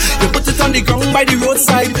on the ground by the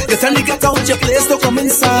roadside. You tell me get out your place to come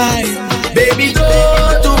inside. Baby, go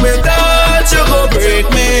to me that you go break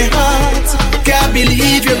my heart. Can't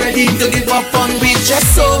believe you're ready to give up on me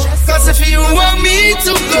just so. Cause if you want me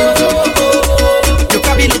to go, you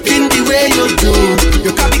can't be looking the way you do.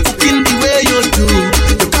 You can't be cooking the way you do.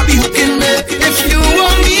 You can't be hooking me. If you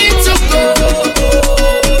want me to go,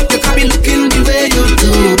 you can't be looking the way you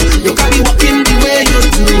do. You can't be walking the way you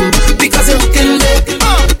do. Because you're hooking me.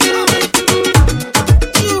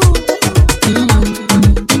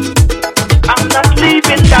 I'm not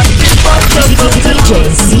leaving that CJay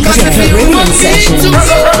radio session. You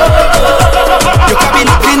can't be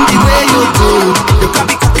looking the way you do. You can't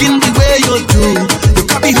be cooking the way you do. You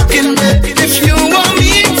can't be hooking me. If you want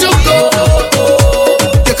me to go,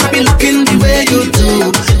 you can't be looking the way you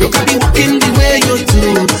do. You can't be walking the way you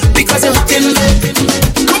do. Because you're hooking me.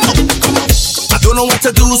 Come on, come on. I don't know what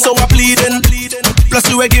to do, so I'm pleading. Plus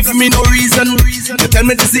you ain't giving me no reason. You tell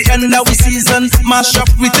me this the end of the season. Mash up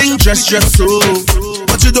we think just so.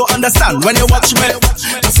 But you don't understand when you watch me.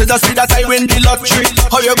 I said I see that I win the lottery.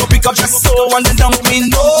 How you go pick up just so and then dump me?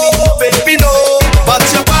 No, baby, no. But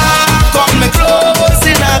your back on me clothes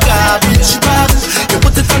in a garbage bag. You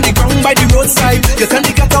put it on the ground by the roadside. You tell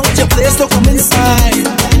me get out your place to come inside.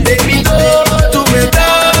 Baby, go to me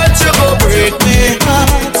that you go break my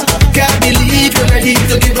heart. Can't believe you're ready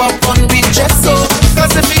to give up on me just so.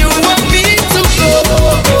 Cause if you want me to go,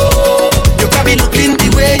 you can't be looking the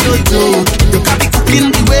way you do. You can't be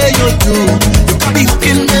cooking the way you do. You can't be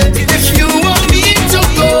hooking me. If you want me to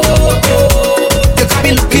go, you can't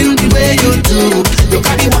be looking the way you do. You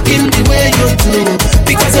can't be walking the way you do.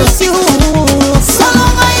 Because it's you. So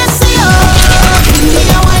long as you see you, give me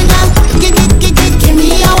a wine now. Give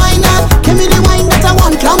me a wine now. Give me the wine that I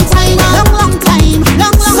want. Long time, long time,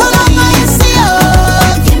 long time. So long as you see you,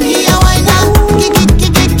 give me a wine now.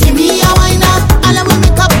 Give me a wine now. And I will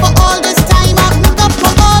make up for all this time. Make up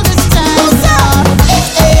for all this time.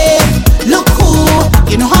 Hey, look cool.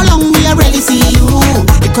 You know how long we already see you.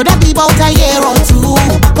 It could have been about a year or two.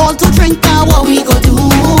 All to drink now, what we go do?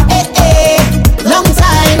 Hey, long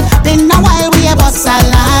time. Been a while we have us a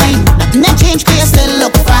line. Nothing that changed, cause you still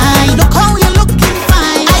look fine. Look how you looking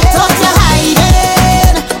fine. I thought you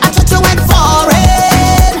hiding. I thought you went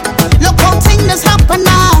foreign. Look how things happen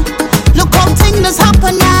now. Look how things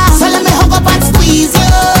happen now. So let me hug up and squeeze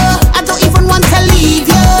you. I don't even want to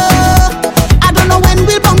leave you. I don't know when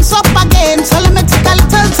we'll bounce up again. So let me take a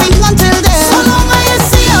little thing until then. So long as you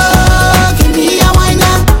see you, give me a wine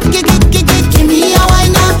now. Give me a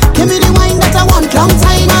wine now. Give me the wine that I want. Long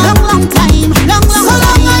time, long time, long time. So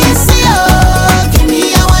long as you see you, give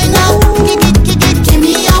me a wine now. Give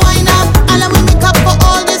me a wine now. And I will make up for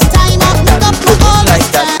all this time. Make up for all this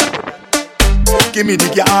time. Give me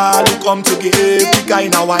the girl who come to give the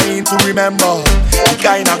kind of wine to remember. The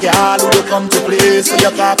kind of girl who will come to play so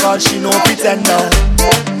you can't call she no pretender.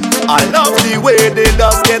 I love the way they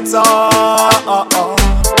just get on.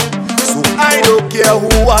 So I don't care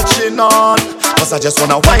who watching on. Cause I just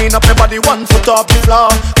wanna wind up my body 1 foot off the floor.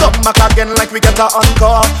 Come back again like we get a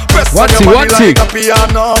encore. Press on your body like a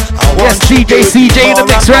piano. Yes, CJay in the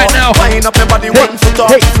mix right now. Wind up my body 1 foot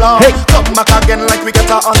off the floor. Come back again like we get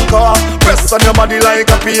a encore. Press on your body like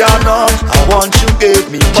a piano. I want you give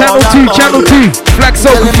me Channel 2, Black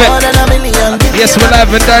Soca Fest. Yes, we're live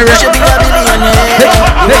and direct.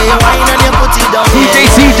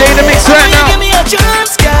 CJay in the mix right now.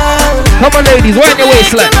 Come on ladies, wind your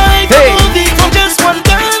waistline. Hey.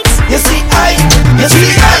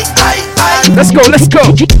 Let's go.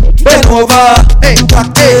 Bend over,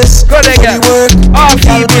 practice. Go there, guys. Off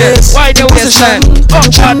you, wind your waistline. Up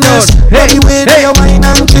and down. Hey, hey. Your mind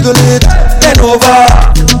and jiggle it. Bend over,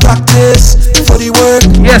 practice for the work.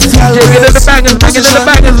 Yes, CJay, get in the bangers,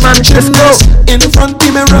 man. Let's go. In front the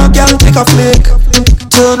mirror, girl, take a flick.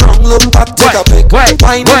 Turn round, look back, take a pic.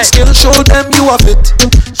 Wine and skill, show them you have it.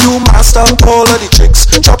 You master all of the tricks.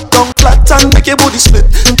 Drop down flat and make your body split.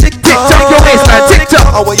 Tick-tock your waistline, tick-tock.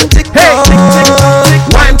 How are you tick-tock? Hey,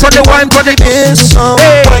 wine for the waist.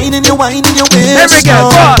 Hey, wine in your waist. Every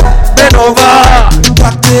girl, bend over,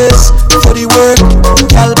 practice for the work.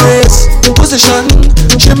 Gal brace, position,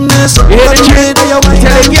 gymnast. You hear the gym?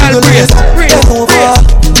 Tell the gal brace. Bend over,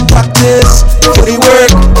 practice for the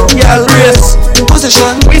work. Gal brace,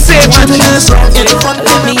 position. We say gymnast. In front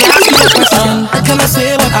of me, ask me a question. Can I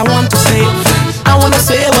say what I want to say? I wanna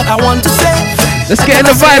say what I want to say. Let's get in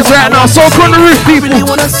the vibes right now. Soca on the roof, people.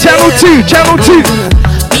 Channel 2.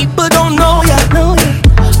 People don't know ya,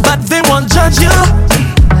 but they won't judge you.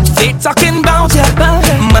 They talking about ya.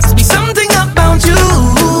 Must be something about you.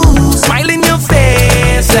 Smile in your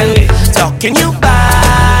face and talking you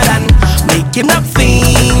bad and making up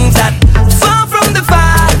things that far from the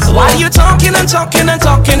facts. Why you talking and talking and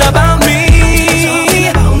talking about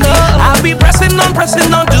me? I'll be pressing on,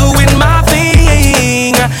 doing my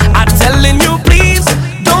thing. I'm telling you, please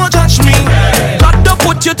don't judge me. God don't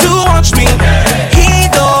put you to watch me.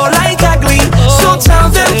 He don't like ugly, so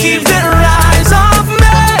tell them keep their eyes off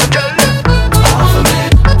me.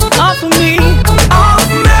 Off of me,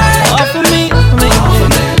 off me, off of me, off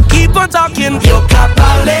of me. Keep on talking, yo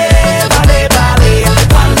capale, vale, vale, vale,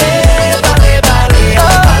 vale, vale, vale,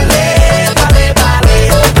 vale,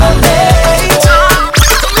 vale, vale.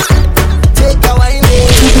 Take a wine,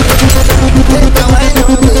 take a wine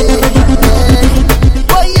away.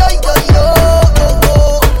 Oh yo yo yo,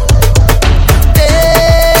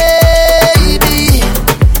 baby,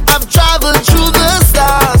 I've traveled through the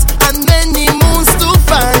stars and many moons to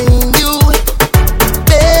find you,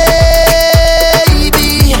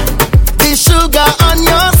 baby. The sugar on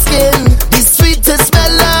your skin, the sweetest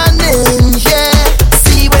melanin, yeah.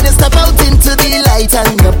 See when you step out into the light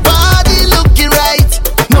and your body looking right.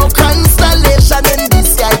 No constellation in the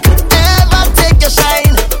sky could ever take your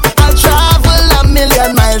shine. I'll travel a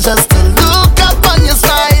million miles just to look up on your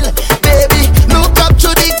smile, baby. Look up to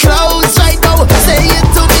the clouds right now. Say it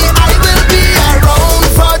to me, I will be around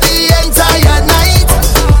for the entire night.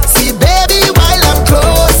 See, baby, while I'm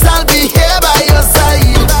close, I'll be here by your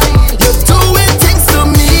side. You're doing things to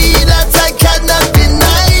me that I cannot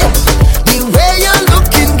deny. The way you're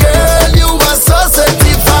looking, girl, you are so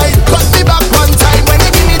certified. Cut me back one time when you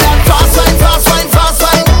give me that fast wine, fast wine, fast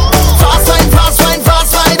wine, fast wine, fast wine,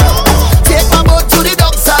 fast wine. Take my boat to the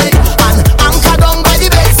dock side and anchor down by the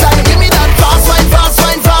bedside. Give me that fast wine, fast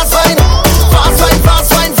wine, fast wine, fast wine,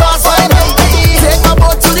 fast wine, fast wine. Take my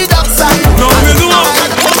boat to the dock side. No, we do not.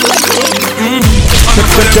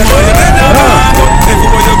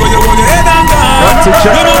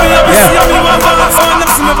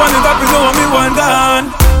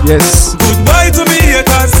 Yes. Goodbye to me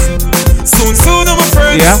haters. Soon, I'm a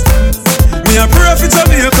friend. Yeah. Me a pray for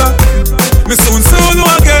Jamaica. Me soon will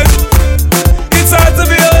again. It's hard to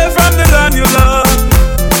be away from the land you love.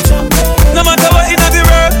 No matter what in the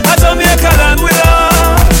world, a Jamaica land we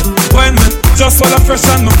love. When me just full of fresh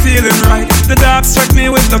and me feeling right. The dogs check me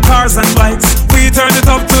with the cars and bikes. We turn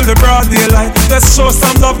it up till the broad daylight. Let's show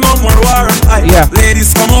some love, no more war and hype. Yeah.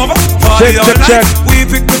 Ladies come over, party all night. We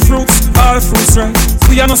pick the fruits, all the fruits right.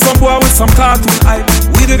 We are no some boy with some cartoon hype.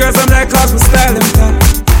 We the girls and their cars, we style them tight.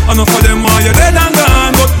 Enough of them all, you're dead and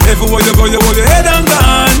gone. But everywhere you go, you hold your head and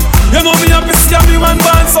gone. You know me happy, see me one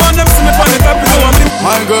band. So on them see me on the top, you know what I mean.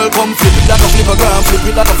 My girl come flip it like a flippergram. Flip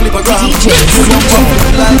it like a flippergram. Flip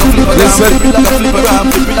it like a flippergram. Flip it like a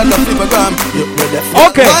flippergram. Flip it like a flippergram.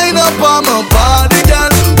 Okay. Wind up on my body,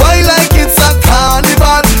 girl. Why like it's a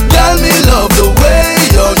carnival. Girl, me love the way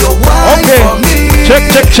you're wine for me. Check.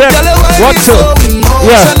 What's up?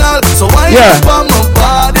 Yeah. So wind up on my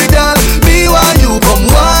body, girl. Me while you come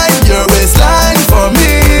wine your waistline for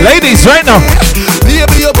me. Ladies, right now.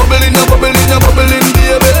 Baby, you're bubbling, baby.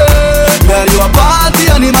 Girl, you a party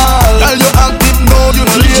animal. Girl, you active, no, you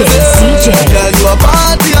crazy. Girl, you a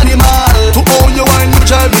party animal. To own your wine, you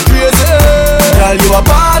drive me crazy. Girl, you a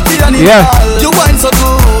party animal. Yeah. You wine so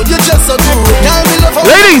good, you dress so good. Girl, me love you.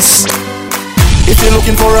 Ladies. If you're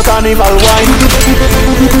looking for a carnival wine.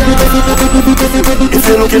 If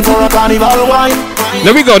you're looking for a carnival wine.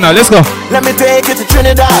 Let me go now, let's go. Let me take you to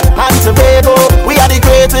Trinidad and Tobago. We are the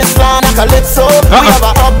greatest land of Calypso. We have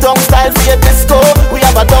a uptown style for your disco. We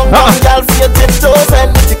have a downtown girl for your tiptoes.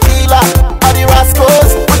 And the tequila or the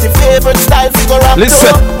Rascals. What's your favorite style for your rap?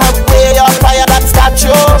 Listen. And way up fire that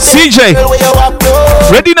statue. CJay.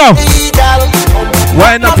 Ready now.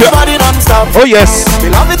 Wind up your body non-stop. Oh yes. We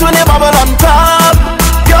love it when you bubble on top.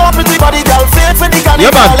 Your pretty body girl fit for the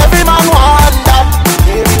carnival. Every man want that.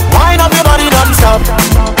 Wind up your body non-stop.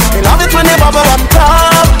 We love it when you bubble on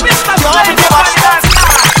top. Your pretty body non-stop.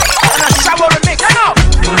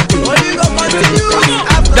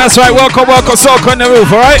 That's right, welcome, Soca on the roof,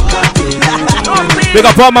 alright? Big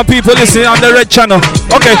up all my people listening on the red channel.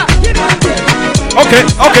 Okay.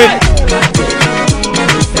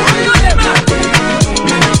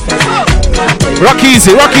 Rock easy,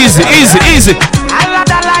 easy.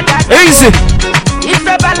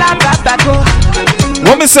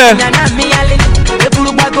 What me say?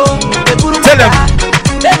 Tell them.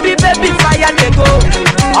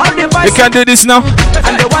 You can do this now.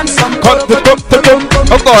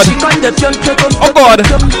 Oh God.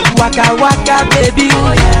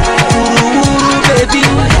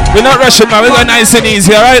 We're not rushing, man. We're going nice and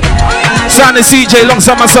easy, alright? Sound the CJay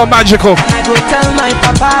alongside myself, Majikal.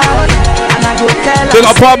 Big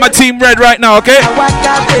up all my team red right now, okay?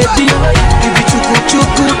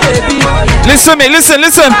 Listen me, listen.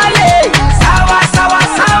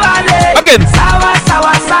 Again.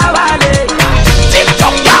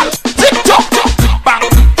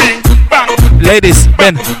 Ladies,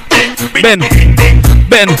 bend.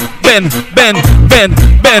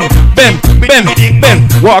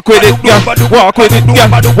 Walk with it, yeah. Walk with it, yeah.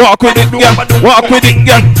 Walk with it, yeah. Walk with it,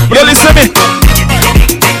 yeah. You listen me.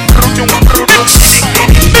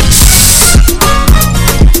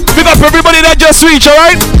 Pick up everybody that just reach,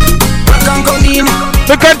 alright?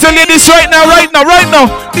 We can tell you this right now.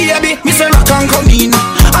 Baby, me say rock and come in.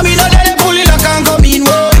 I mean, I pull it rock and come in.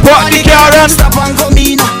 Put the car on. Stop and come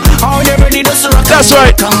in. That's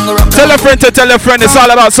right. Tell a friend. It's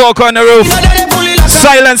all about Soca on the roof.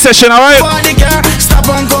 Silent session, alright?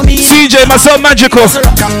 CJay, myself, Majikal.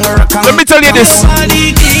 Let me tell you this.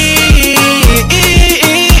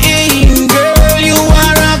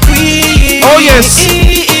 Oh yes.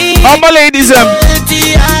 All my ladies,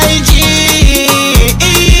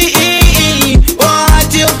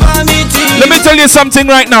 let me tell you something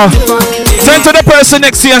right now. Turn to the person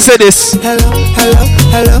next to you and say this. Hello.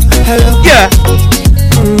 Yeah.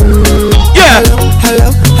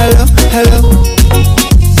 Hello.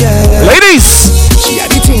 Yeah. Ladies. She had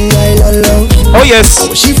the thing I love. Oh yes.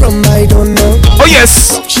 Where she from I don't know. Oh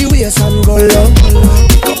yes. She wears and go low.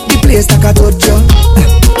 Pick up the place like a dojo.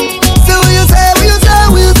 So what you say?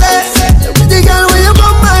 The girl when you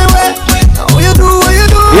come my way. What you do?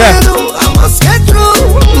 Yeah. I must get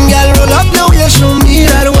through. Girl roll up now, you show me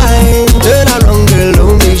that wine. Turn around, girl,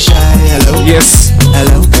 don't be shy. Hello. Yes.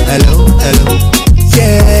 Hello.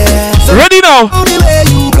 Yeah. So ready now. The way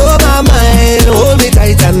you blow my mind, hold me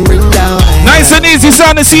tight and bring down. Nice and easy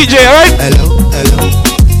sound of CJay, alright? Hello.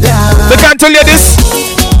 They can't tell you this.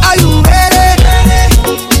 Are you ready?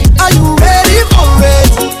 Are you ready for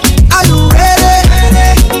it? Are you ready?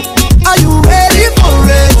 Are you ready for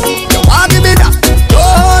it? You want give me that?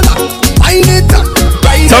 Hold up, find it up,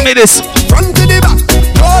 right. Tell me this. Front to the back,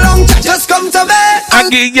 go long, just come to me. And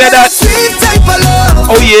give you that sweet type of love.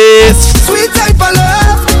 Oh yes. Sweet type of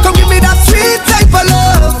love. Come give me that sweet type of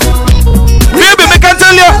love. Baby, me can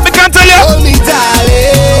tell you. Hold me,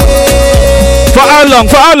 darling. For how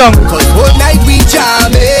long? Cause whole night we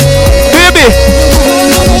jamming. Baby,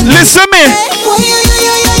 listen me.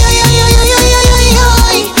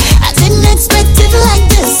 I didn't expect it like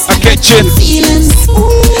this. I get chin.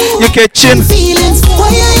 You get chin.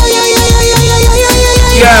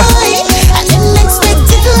 Yeah. I didn't expect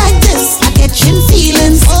it like this. I get chin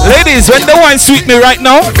feelings. Ladies, when the wine sweet me right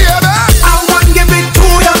now. I want to give it to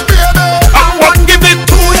you, baby. I want to give it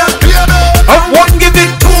to you. I want to give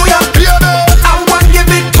it to you. I want to give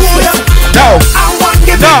it to you. No. I want to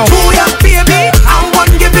give it to you, baby. I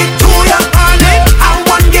want to give it to you, honey. I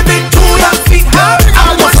want to give it to you, sweetheart.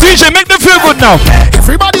 CJay, make them feel good now.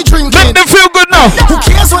 Everybody drinking. Make them feel good now. Who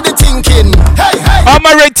cares what they thinking? Hey. I'm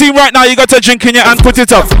a red team right now. You got to drink in your hand. Put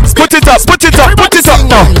it up now.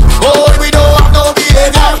 Oh, we don't have no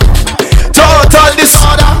behavior. Total this.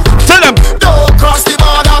 Tell them. Don't cross the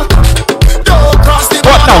border.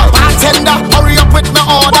 What now? Bartender, hurry up with my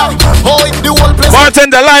order. Oh, the whole place.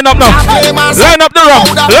 Bartender, line up now. Line up the rum.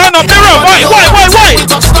 Why? We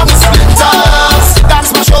touch down splinters. That's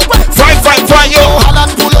my show. Fine, yo.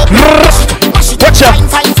 Watch out.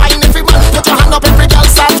 Fine. Every man put your hand up. Every girl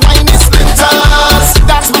start whining splinters.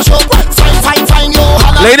 That's my show. Fine, yo.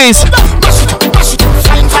 Ladies,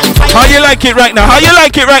 how you like it right now? I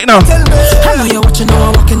know you're watching, now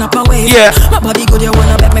I'm walking up my way. Yeah. My body good, you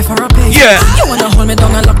wanna bet me for a pay. Yeah. You wanna hold me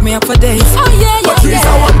down and lock me up for days. Oh yeah. Please,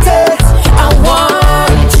 I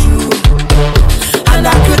want you, and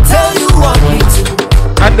I could tell you want me to.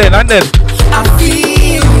 And then. I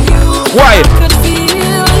feel you. Why? I could feel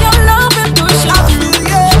your love and push. I feel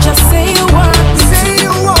you. Just say you want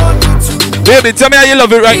me to. Baby, tell me how you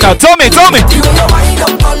love it right now. Tell me. You wind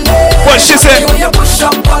up on me. What she said? You push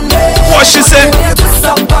up on me. What she said? You twist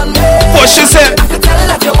up on me. What she said? I could tell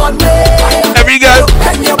that you want me. Every girl,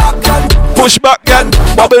 Bend your back and push back, girl,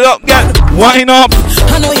 bubble up, girl, wind up.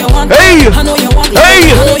 I know you want Hey. I know you want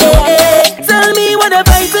Hey. I know you want Tell me what the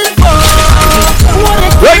vibe is for.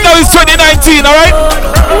 Right now it's 2019, alright?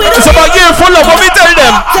 It's about a year full of what we tell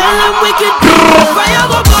them. Tell them we can do fire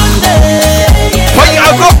go Monday. Fire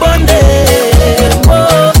go Monday.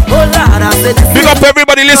 Big up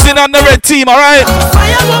everybody listening on the red team, alright?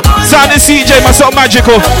 Sound is CJay, myself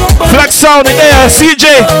Majikal. Flex sound in there,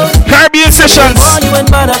 CJay. Caribbean Sessions.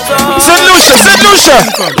 St.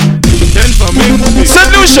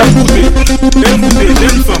 Lucia.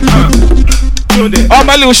 All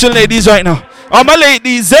my Lucian ladies right now. All my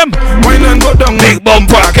ladies, them. Big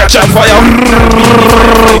bumper, catch on fire.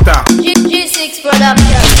 G6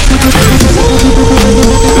 production.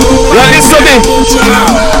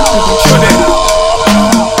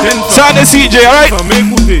 the CJ, alright?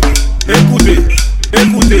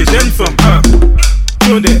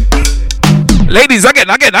 Ladies, again.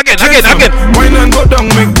 Wine and go down,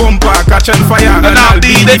 make bumper, catch on fire. And I'll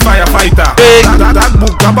be the firefighter. That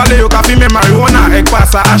book, Kabale, you can feel marijuana, egg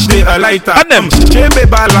passa, Ashley, a lighter. And them. Chebe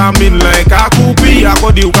balamin like a coupe, I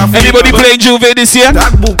got you. Anybody playing Juve this year?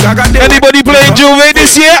 That book, I got them. Anybody playing Juve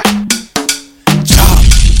this year?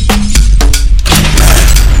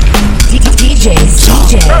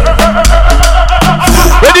 CJay.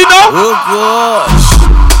 Ready now? Oh gosh.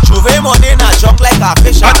 Juve money na jump like a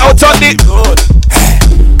fish. And out on the good.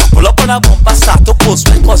 Pull up on a bumper, start to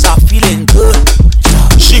post cause I'm feeling good.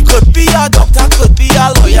 She could be a doctor, could be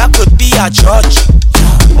a lawyer, could be a judge.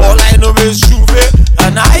 All I know is Juve,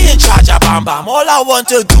 and I ain't charge a bam bam. All I want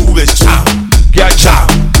to do is jam. Get jam.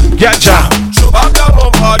 Get jam.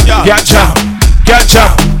 Get jam. Get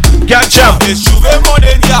jam. Get jam. It's Juve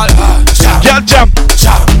money, y'all. Get jam.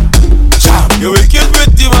 You wicked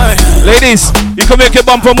with the mind. Ladies, you can make your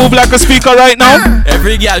bumper move like a speaker right now.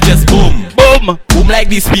 Every girl just boom. Boom. Boom like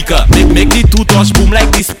the speaker. Make the two touch boom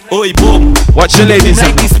like this. Oh, boom. Watch the ladies.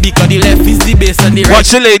 Boom like the speaker. The left is the bass and the right.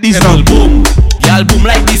 Watch the ladies now. Boom. Y'all boom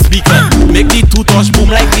like the speaker. Make the two touch boom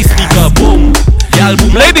like the speaker. Boom. Y'all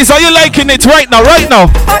boom. Ladies, are you liking it right now? Right now.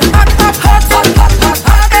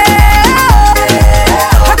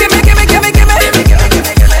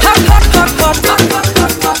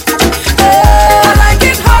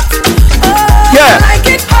 I like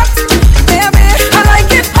it hot, baby. I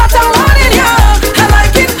like it hot. I want it, yeah. I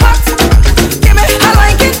like it hot. Give me. I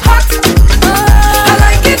like it hot. I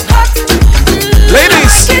like it hot.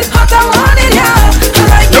 Ladies. I like it hot. I want it, yeah. I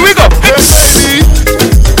like Here we go. Hey baby,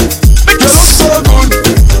 you look so good.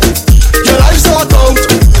 Your life's so out.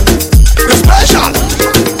 You're special.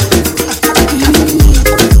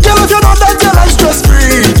 Girl, if you know that your life's stress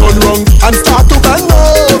free, turn wrong and start to bend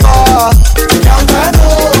over. Girl, bend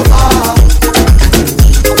over.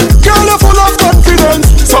 Girl, you're full of confidence.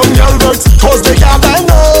 Some girl works cause they can't bend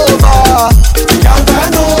over. Can't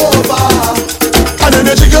bend over. And then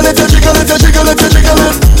you jiggle it, you jiggle it, you jiggle it, you jiggle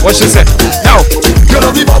it. What she said? Now.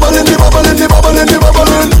 Girl, be bubbling, be bubbling, be bubbling, be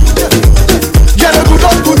bubbling. Yeah, you good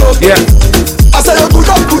up. Yeah. I say you good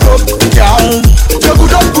up. Girl, you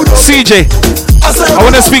good up. CJ, I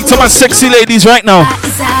want to speak to my sexy ladies right now.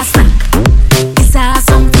 Is that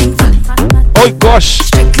something fun? Oh gosh.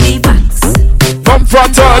 Strictly facts. From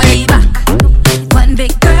front to the back. One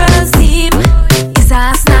big girl's team. Is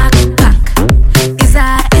a snack pack. Is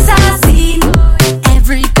a scene.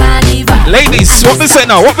 Every carnival. ladies. What we say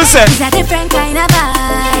now? What we say? It's a different kind of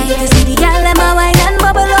vibe. You see the girl them a wine and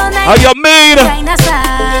bubble all night. Are you made? Kind of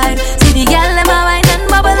side. See the girl them a wine and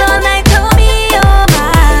bubble all night. To me, oh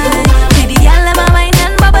my. See the girl them a wine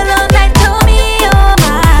and bubble all night. To me, oh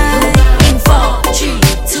my. In 4, 3,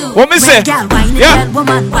 2. What me say? Girl whining, Yeah. real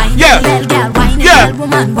woman whining, Yeah. real girl whining, Yeah. real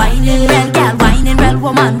woman whining, real girl whining, real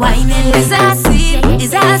woman whining. Is a scene,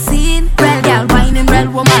 is a scene. Real girl whining, real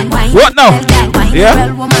woman whining. What now? Real girl whining, Yeah.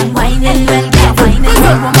 real woman whining, real girl whining,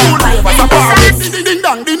 real woman whining.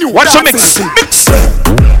 Watch the mix. Mix.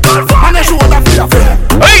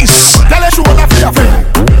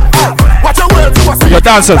 Your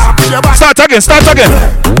dancers. Start again. Start again.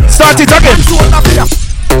 Start it again.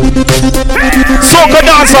 Soca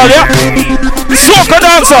dancehall, yeah? Soca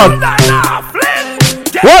dancehall.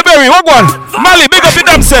 Warberry, what one? Mali, big up in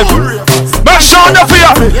themselves. Back shoulder for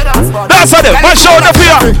you. Dance on them. Back shoulder for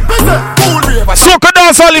you. Soca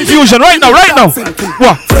dancehall infusion right now, right now.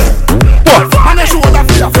 What?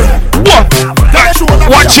 What?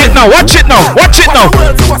 Watch it now, watch it now, watch it now.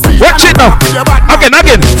 Watch it now. Again,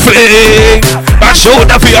 again. Flick. Back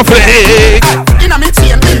shoulder for your flick.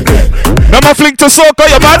 Remember flick to soca,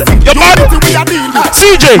 you mad? You mad?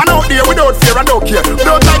 CJ. Oh,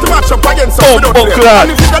 glad.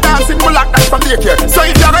 So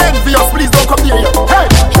if you're envious, please don't come near you. Hey,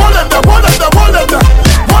 hold them there, hold them there, hold them there.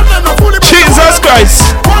 Hold them there, fully. Jesus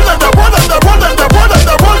Christ. Hold them there, hold them there, hold them there, hold them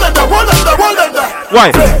there, hold them there, hold them there, hold them there. Why?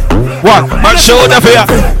 What? Man shoulder for you.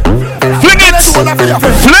 Fling it.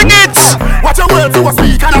 Fling it. Watch your words to a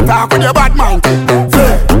speak and attack with your bad mouth.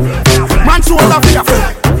 Man shoulder for you.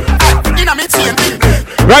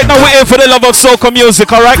 Right now we're here for the love of soca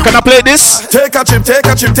music, alright? Can I play this? Take a chip, take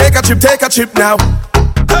a chip, take a chip, take a chip now.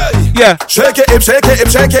 Hey. Yeah. Shake it, hip, shake it, hip,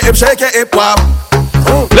 shake it, hip, shake it, hip, wow.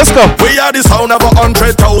 Let's go. We are the sound of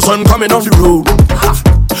 100,000 coming off the road.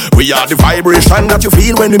 We are the vibration that you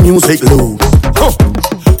feel when the music loads.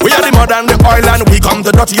 We are the mud and the oil and we come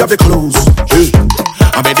the dirty of the clothes.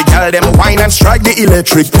 I made the girl them wine and strike the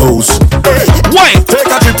electric pose. Why? Take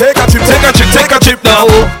a chip, take a chip, Take a chip, take a chip now.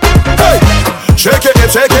 Hey. Shake it,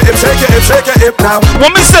 shake it, shake it, shake it now. What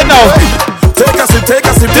me say now? Take a sip, take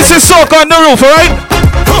a sip. This is Soca on the roof, alright?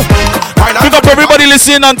 Pick up everybody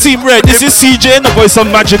listening on Team Red. This is CJay and the voice of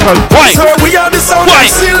Majikal. Why? So we are the sound Why? that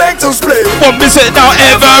selectors play. What me say now?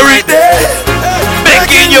 Every day,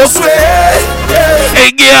 making you sway. hey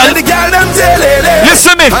girl, And the girl them telele.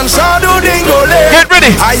 listen me. And shadow dingo le. Get ready.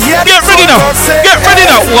 I hear Get ready now. Get ready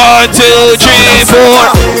now. 1, 2, 3,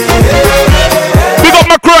 4. Pick up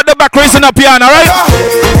my crew at the back raising up piano, alright?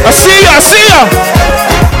 I see ya, I see ya.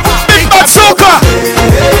 Big bad Soca.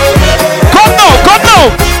 Come now, come now.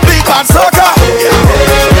 Big bad Soca.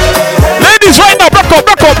 Ladies right now, back up,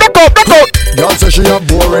 back up, back up, back up. Girl say she a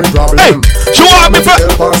boring problem. Hey, she want me for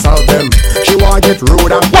help her solve them. She want get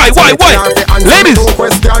rude and Why? Ladies, no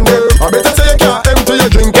question them. I better say you can't empty your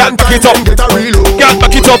drink girl, and back it up. get a reload. Girl,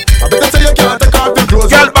 back it up. I better say you can't take off your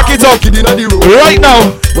clothes. Girl, back it up. Kid inna the road. Right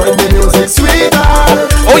now. When the music's sweeter.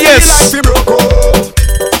 Oh yes. Like we broke out.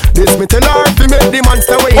 This me tell her to make the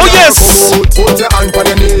monster way. Oh yes. Put your hand on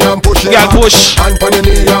your knee and push it Girl, back. push. Hand on your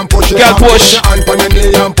knee and push it Girl, back. push. Put your hand on your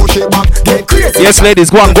knee and push it back. Get crazy. Yes, ladies,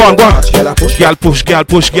 go on, go on, go on. Girl, push. Girl, push, girl,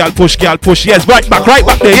 push, girl, push, girl, push. Yes, right back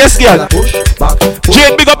there. Yes, girl. Push back.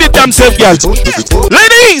 Jane, big up your damn self, girl.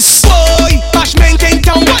 Ladies, Boy, Bashman came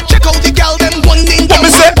down. Check out the gal, them winding down.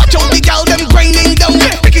 me say? Watch out the gal, them grinding down.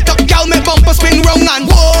 Pick it up, gal, me bumper spin round and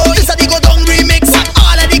boy, this a the go down remix.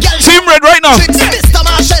 All of the gal, Team Red right now. Mr.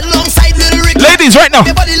 Marshall alongside Little Rick. Ladies right now.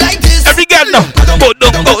 Everybody like this. Every girl now. Go down, go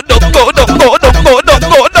down, go down, go down, go down,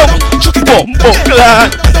 go down. Boom, boom,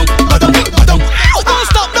 clap. Don't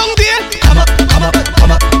stop down there. Come up, come up,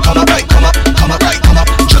 come up, come up, right, come up, come up, right, come up.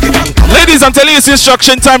 Chuck it down. Ladies, I'm telling you it's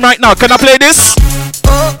instruction time right now. Can I play this?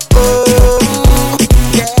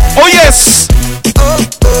 Oh yes.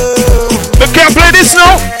 But can I play this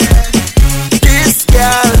now? This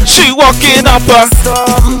girl, She walking up a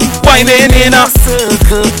whining in a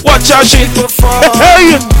watch how she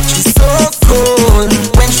hey. she's so cool.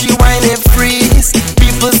 When she whine and freeze,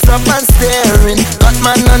 people stop and staring. Got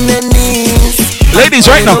man on their knees. Ladies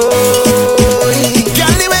right now.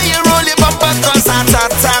 Girl, the way you roll your bumper, cause heart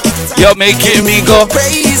attack. You're making me go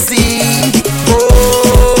Crazy,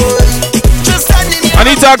 boy. Just standing here. I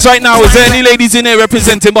need to ask right now, is there any ladies in here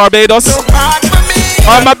representing Barbados? Hard for me.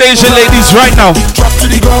 All my Bayesian ladies right now. Drop to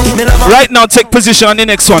the ground, me love her. Right now, take position on the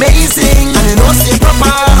next one. Amazing, and you know stay proper.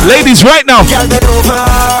 Ladies right now. Girl, bend over.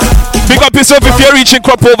 Big up yourself if you're reaching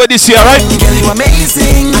crop over this year, right? Girl, you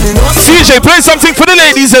amazing, and you know CJay, play something for the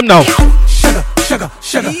ladies them now. Play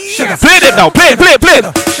it now, play it. Play it.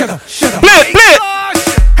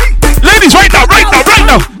 Ladies right now, right now, right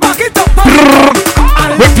now.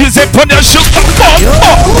 Represent on your shoe. Your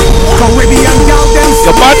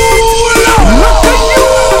man.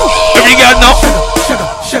 Every girl now.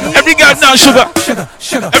 Every girl now, sugar.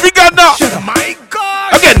 Every girl now.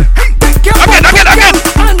 Again.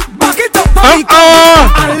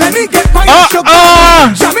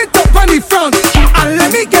 Jam it up on the front and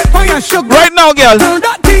let me get by your sugar. Right now, girl. Turn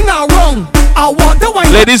that thing around. I want the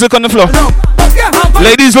wine. Ladies, look on the floor.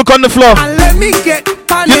 Ladies, look on the floor. And let me get.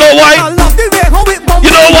 You know why? I love the way how it bumps.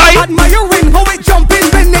 You know why? Admiring how it jumping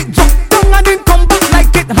when it jump down and then come back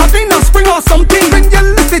like it having a spring or something. When you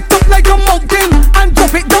lift it up like a mountain and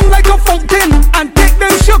drop it down like a fountain and take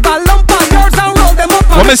them sugar lump of yours and roll them up.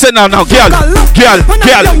 What me say now, girl?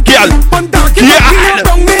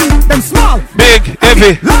 Them small, big,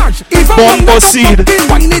 heavy, large, even bumbo seed.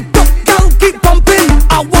 Wind it up, girl, keep pumping.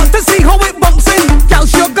 I want to see how it bouncing. Girl,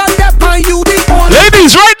 sugar that pan you the only.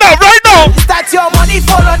 Ladies, right now. that's your money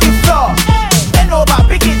fall on the floor. Bend over,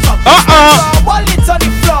 pick it up. Wallet on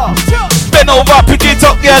the floor. Bend over, pick it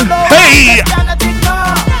up, girl. Hey.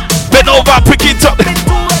 Bend over, pick it up.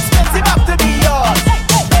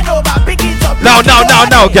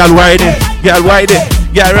 Now, girl, ride it. Girl, ride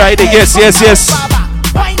it. Yes.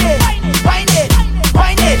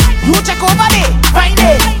 You check over there. Find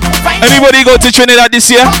it. Anybody go to Trinidad this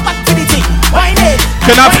year?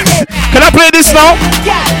 Can I play this now?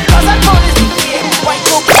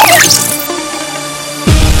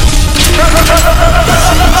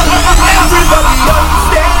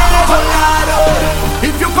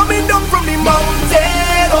 If you're coming down from the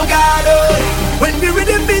mountain, oh God, when the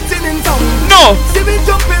rhythm beating in town, No. see me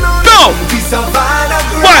jumping on the savannah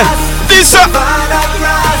grass. Why? This Savannah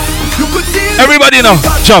grass. You could see everybody now.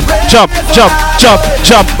 Jump.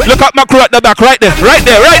 Look at my crew at the back, right there.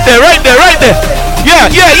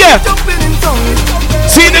 Yeah. jumping in town.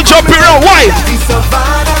 See the jumping around. Why? The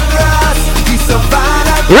savannah grass. The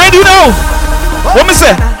savannah grass. Ready now? What me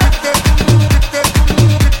say?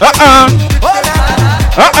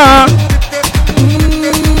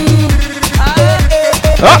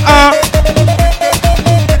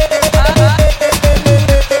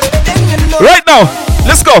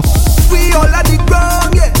 Let's go. We all at the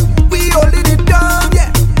ground, yeah. We all in it down,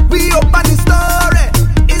 yeah. We up on the story.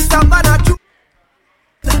 It's Savannah Juve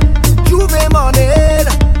morning.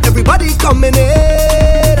 Everybody coming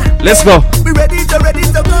in. Let's go. We ready to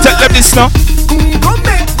go. Tell them this now. We gon'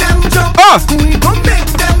 make them jump. We gon'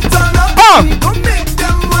 make them turn up. We gon' make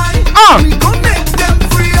them wine. We gon' make them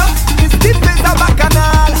free up. It's this place a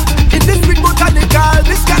bacchanal. In this big botanical,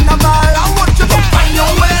 this carnival. I want you to find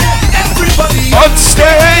your way. Everybody on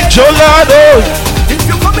stage, Jolado. If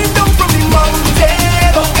you're coming down from the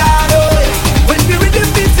mountain, oh God, when we read the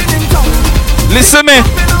beating in town. Listen me.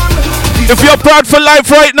 If you're proud for life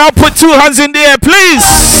right now, put 2 hands in the air, please.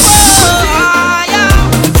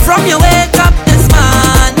 From your wake up this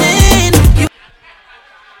morning,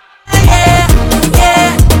 yeah.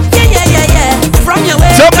 From your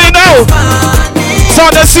wake tell me up now.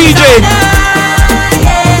 Sound of CJay.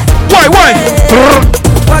 Why?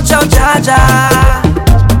 Watch out, Jaja.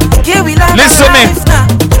 Here we like listen me.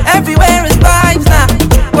 Everywhere is vibes now.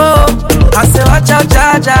 Whoa, I say watch out,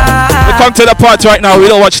 Jaja. We come to the part right now. We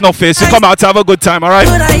don't watch no face. We come out to have a good time, alright?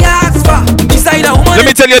 Let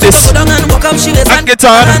me tell you this. And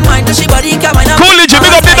guitar. Coolidge,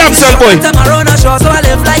 big up the damsel boy.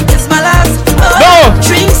 No.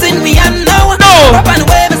 Drinks in me and now. No. Up and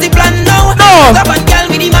wave is the plan now. No. Up and girl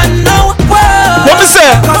with the man now. Whoa. What me say?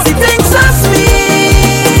 Cause the things are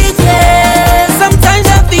sweet, yeah. Sometimes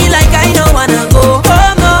I feel like I don't wanna go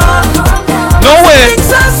home. No way.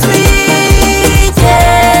 Things are sweet,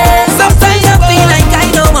 yeah. Sometimes I feel like I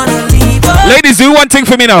don't wanna leave home. Ladies, do one thing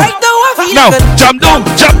for me now. Right now I feel now, good. jump down.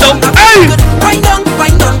 Hey! Wind down.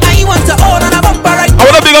 I want to hold on a bumper right now. I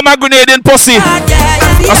wanna big up my Grenadian pussy.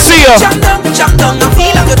 I see ya. Jump down, I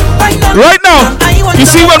feel good. Right now, you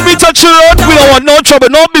see when we touch the road, we don't want no trouble,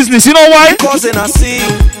 no business. You know why? Cause in I see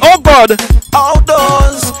oh God,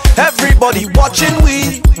 outdoors, everybody watching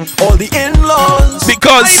we, all the in-laws.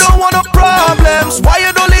 Because I don't want no problems. Why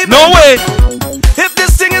you don't leave no me? way. If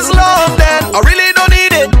this thing is love, then I really don't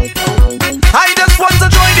need it. I just want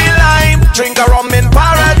to join the line, drink a rum in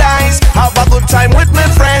paradise, have a good time with my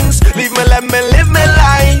friends. Leave me, let me live my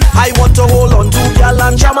life. I want to hold on to girl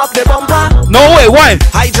and jam up the bumper. No way, why?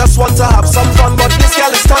 I just want to have some fun, but this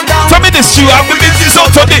girl is turned down. Tell me this, you have the business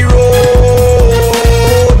out of the road.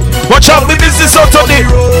 Watch out, the business out of the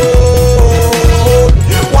road.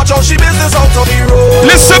 Watch out, she business out of the road.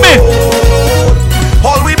 Listen to me.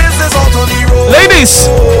 All we business out of the road. Ladies,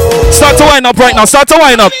 start to wind up right now. Start to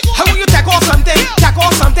wind up. How will you take off something? Take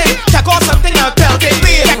off something. Take off something and belt it.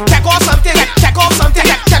 Take off something. Take off something.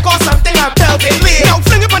 Take off something and belt it. Now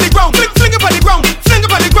fling it on the ground. Fling it on the ground. Fling it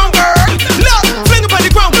on the ground, girl. Look, fling it on the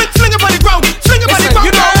ground. Fling it on the ground. Fling it on the ground.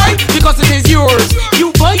 You know why? Because it is yours. You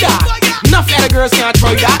buy that. Enough other girls can't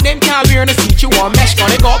try that. Them can't wear the seat. You want mesh on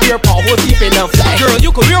it. Got your power deep in the fly. Girl, you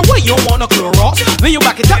could wear what you want to Clorox. When you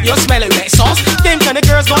back it up, you smell it like sauce. Them kind of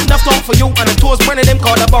girls got enough time for you. And the toes burning them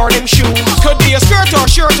call the bar them shoes. Could be a skirt or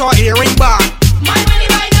shirt or earring bar. My money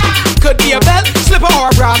by that. Could be a belt, slipper or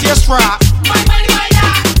brassiere strap. My money by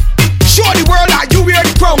that. Show the world that you wear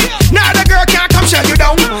the crown. Now the girl can't come shut you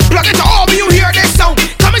down. Plug it to all of you hear this sound.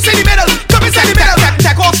 Come inside the middle. Come inside the middle.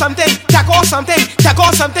 Take off something. Take off something. Take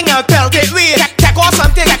off something and belt it. Wait. Take off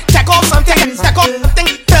something. Take off something. Take off something.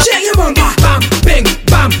 Shake your bum. Bam, bing,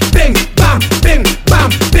 bam, bing, bam, bing,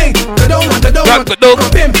 bam, bing. Go down, go down, go down,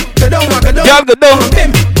 bim. Go down, go down. Girl, go down.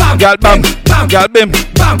 Bim, bam, girl, bam, bam, girl, bim,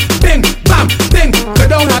 bam, bing, bam, bing. Go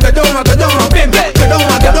down, go down, go down, bim. Go down,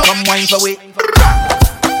 go down. Come wine for we.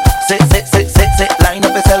 Sit, line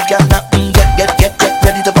up yourself, girl. Now get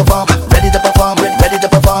ready to perform, ready to perform, ready to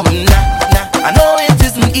perform. Nah, I know it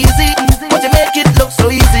isn't easy, but you make it look so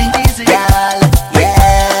easy, girl.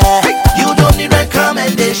 Yeah, you don't need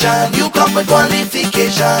recommendation. You come with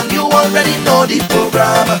qualification. You already know the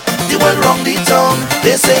program. The world round the town,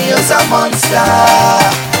 they say you're a monster,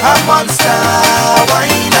 a monster. Why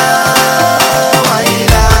not? Why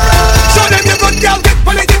not? Show them you good girl.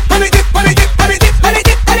 Pon it, pon it, pon it, pon it, pon it,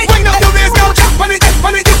 pon it. Wind up your waist, girl. Pon it,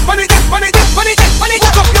 pon it, pon it, pon it, pon it, pon it.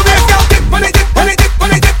 Hook up your waist, girl. Pon it, pon it,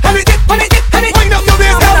 pon it, pon it, pon it, pon it. Wind up your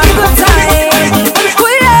waist, girl. Good time.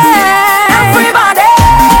 Everybody.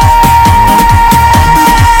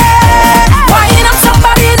 Wind up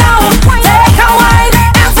somebody now. Take a wine.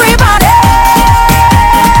 Everybody.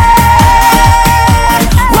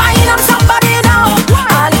 Wind up somebody now.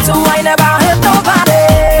 A little wine never hurt nobody.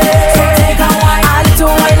 So take a wine. A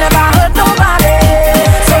little wine never hurt nobody.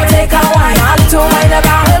 So take a wine. A little wine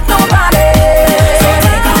never hurt nobody. So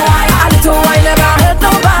take a wine. A little wine never hurt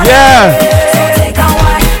nobody. Yeah. So take a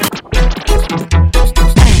wine.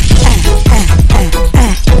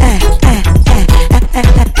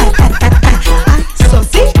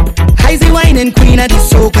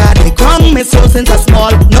 me so since I small.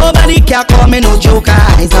 Nobody can call me no joker,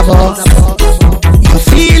 I's a boss. You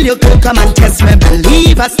feel you could come and test me,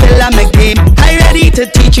 believe I still am a game. I ready to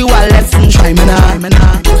teach you a lesson, try me now.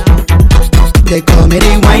 They call me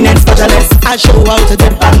the wine and specialist. I show how to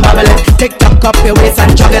dip and bubble it. Tick tock up your waist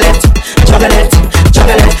and juggle it.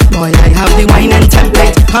 Boy, I have the wine and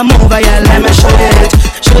template. Come over here, let me show you it.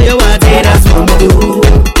 Show you what they just want me do.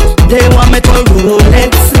 They want me to roll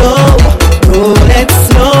it slow.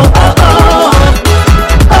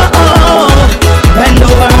 Bend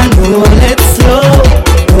over and roll it slow.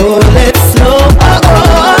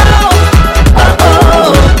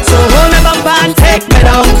 So hold me bumper and take me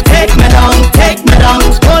down.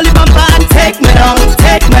 Hold the bumper and take me down.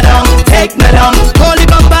 Hold the bumper and take me down. Hold the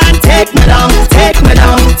bumper and take me down.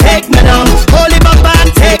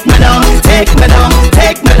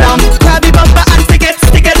 Grab the bumper and stick it.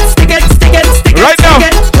 Right now.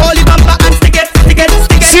 Hold the bumper and stick it.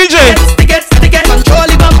 CJay. Control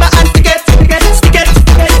the bumper and stick it.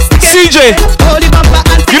 CJay. Hold the bumper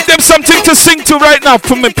and give them something to sing to right now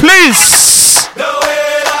for me, please.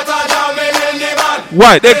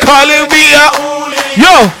 Why? They're calling me out.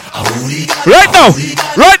 Yo. Right now.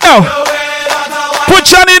 Put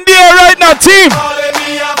your hand in the air right now, team.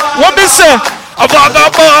 What me say? A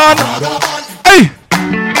vagabond. Hey.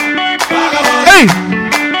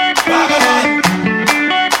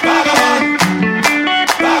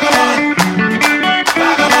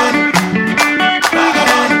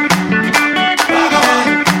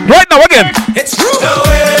 Right now again. It's true. The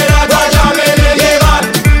way that I jam in the van,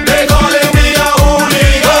 they calling me a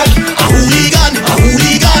hooligan.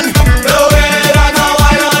 The way that I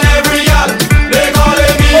wine on every girl, they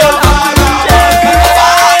calling me a vagabond.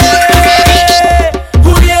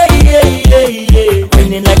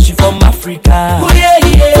 Whining like she from Africa.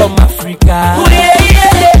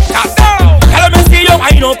 Tell me see you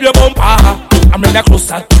wind up your bumper. I'm ready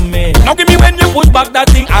closer to me. Now give me when you push back that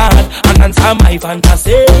thing hard and answer my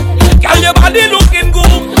fantasy. Girl, your body looking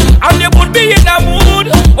good and you put me in the mood.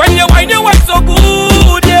 When you whine so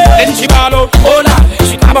good, yeah. Then she ball out, hola.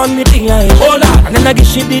 She come on me thing like hola, and then I give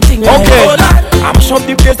she the thing like hola. I'm shop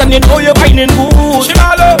the place and you know you're whining good. She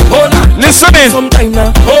ball out, hola. Listen in. Sometime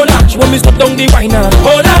now, hola. She want me stop down the wine now,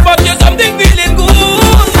 hola. But you something feeling good.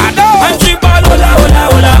 And she ball hola.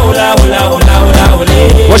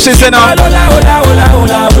 What she say now?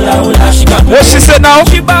 What she say now?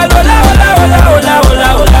 She ball hola.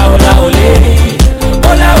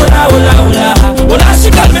 She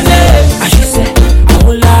call me name. And she say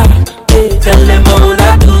hola. Tell them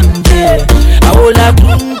hola tunje. Hola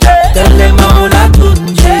tunje. Tell them hola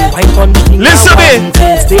tunje. Wine on the thing. Listen in.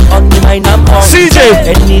 Stay on the mind I'm on. CJay.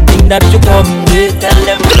 Anything that you come with, tell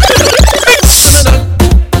them.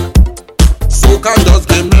 Soca just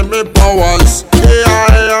give me powers.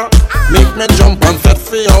 Yeah. Make me jump and fet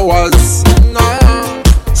for hours.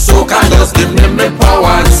 Soca just give me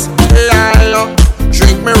powers. Yeah.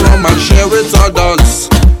 Drink me rum and share with others.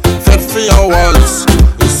 Fet for hours.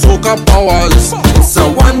 It's soca powers. It's a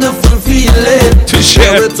wonderful feeling to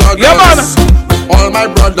share with others. Yeah, man. All my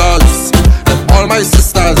brothers and all my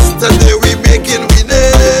sisters. Today we making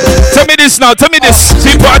winners. Tell me this now, tell me this.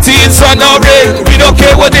 See party in sun or rain, we don't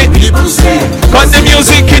care what it people say. Cause the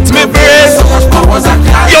music hits me brain. So much powers I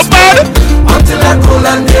can't You're bad. until I cool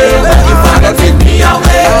and day. Your father take me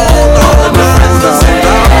away. All my friends will say.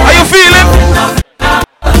 How you feeling?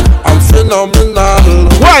 I'm phenomenal.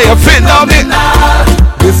 Why you phenomenal?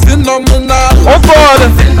 We're phenomenal. Oh God.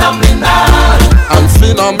 I'm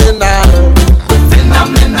phenomenal. We're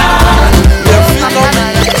phenomenal.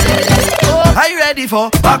 Are you ready for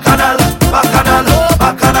Bacchanal? Are you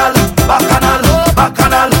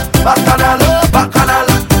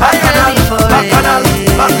ready for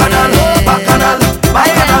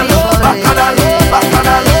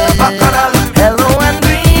Bacchanal? Hello and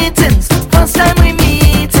greetings. First time we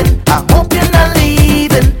meeting. I hope you're not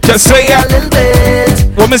leaving. Just say a little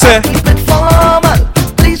bit. What me say? Keep it formal.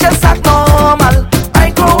 Please just act normal.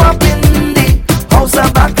 I grew up in the house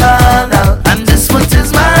of Bacchanal, and this foot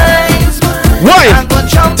is mine. Why?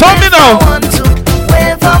 Tell me now. I want to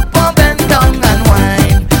wave up or bend down and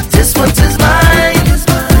whine. This foot is mine.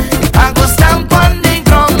 I go stamp on the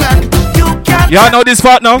ground and you can't. Y'all know this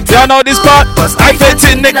part now? Y'all know this part? I fit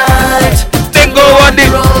in the night. Then go on the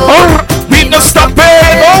we no stop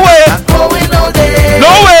it. No way. Going all day.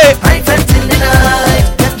 No way. I fit in the night.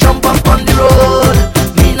 Then jump up on the road.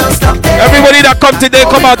 Me no stop it. Everybody that come today,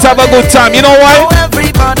 come out to have a good time. You know why?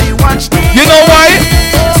 Everybody watch this. You know why?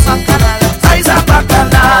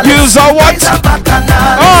 Use a what? I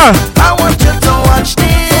want you to watch this.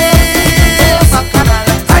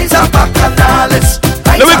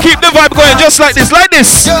 Let me keep the vibe going. just like this, like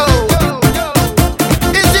this. Yo,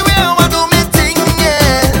 is the way I want to me thing,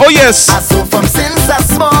 yeah. Oh yes. I saw from since I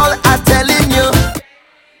small, I telling you.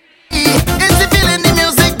 It's the feeling the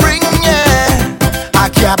music bring, yeah.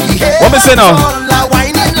 I can't be here. What me say now?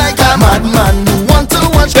 Whining like a madman. You want to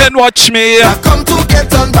watch? Then watch me. I come to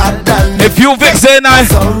get on bad and if you vex, then I.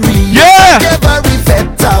 Sorry. Yeah. Every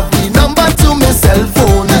vet have the number to my cell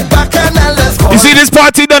phone. Back and let's go. You see this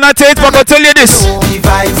party done at 8, but I'll tell you this. The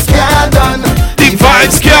vibes can't done. The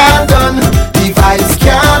vibes can't done. The vibes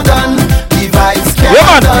can't done. The vibes can't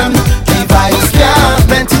yeah, done. The vibes can't.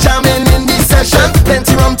 Plenty jamming in the session.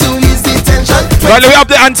 Plenty rum to ease the tension. Right, let me up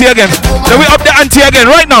the ante again. Let me up the ante again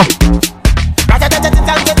right now.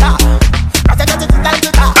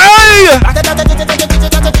 Hey!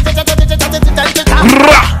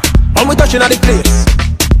 When we touching at the place,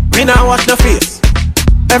 we now wash the face.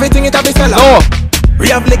 Everything it a be sell out. No. We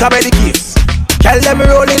have liquor by the case. Tell them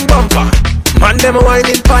rolling bumper. Man them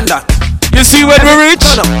whining panda. You see when we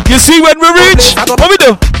reach? You see when we reach? What we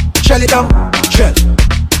do? Shell it down, shell.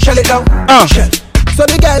 Shell it down, shell. So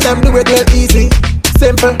the girl them do it real easy.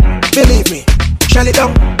 Simple, believe me. Shell it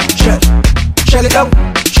down, shell. Shell it down,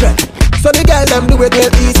 shell. So the girl them do it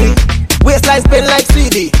real easy. Waistline spin like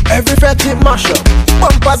CD. Every fret hit mash up.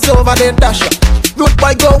 Bumpers over then dash up. Root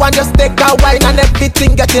boy go and just take a wine and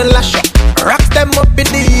everything getting lash up. Rocks them up in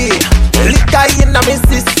the air. Liquor in my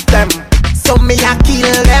system. So me a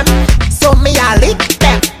kill them. So me a lick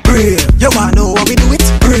them. Brave. You wanna know how we do it?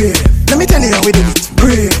 Brave. Let me tell you how we do it.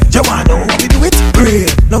 Brave. You wanna know how we do it?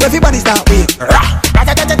 Brave. Now everybody start with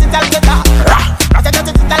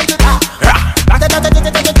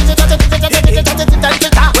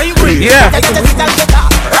yeah.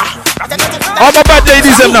 All my bad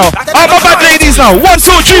ladies them now. All my bad ladies now. 1,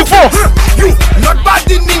 2, 3, 4. You not bad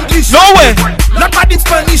in English. No way. Not bad in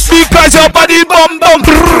Spanish. Because your body bum bum.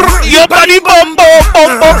 Your body bum bum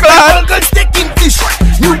bum bum. All girls taking fish.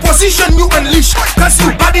 New position you unleash. Cause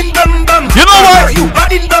you bad in bum bum. You know why? You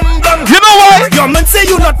bad in bum bum. You know why? Your man say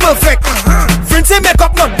you not perfect. Friends say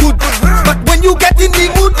makeup not good. But when you get in the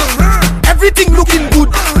mood, everything looking good.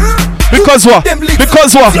 Because what?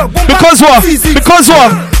 Because what? Because what? Because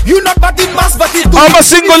what? You not bad in mass, but it do. All my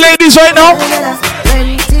single ladies right now.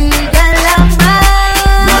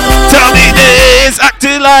 Tell me this,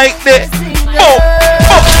 acting like this. Oh,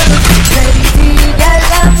 oh.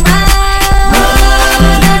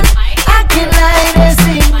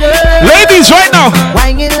 Ladies right now.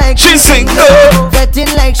 She's single.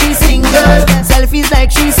 Betting like she's single. Selfies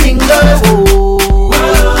like she's single.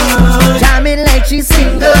 Jamming like she's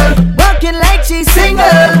single. Walking like she's single.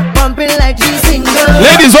 Bumping like she's single.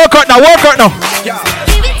 Ladies, work out now, work out now.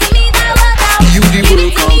 Give it to me now, You the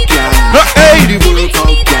workout girl. Hey. You the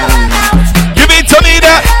workout girl. Give it to me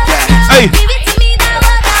that. Hey.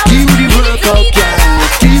 You the workout girl.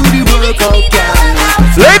 You the workout girl.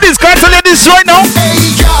 Ladies, can't tell you this right now.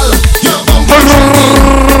 Hey girl, your bumper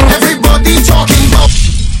jumping. Everybody talking about.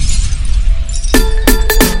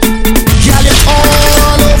 Girl, you're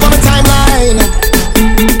all over my timeline.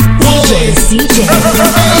 CJay.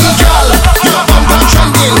 Hey girl, your bumper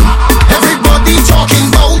jumping. Everybody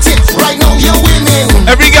talking about it. Right now you're winning.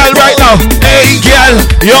 Every girl right now. Hey girl,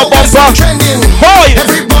 your bumper trending. Boy.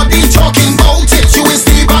 Everybody talking about it. You is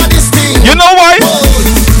the baddest thing. You know why?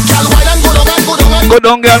 Girl, why don't go down and go down and go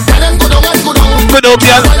down, girl. Why don't go down and go down. Go down,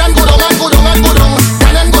 girl. Why don't go down and go down and go down.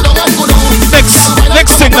 Why don't go down and go down.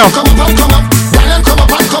 Next thing now. Come up and come up. Why don't come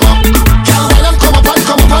up and come up. Girl, why don't come up and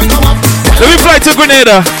come up and come up. Let me fly to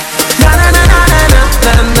Grenada.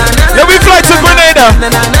 Let me fly to Grenada.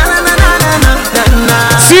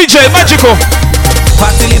 CJay, Majikal.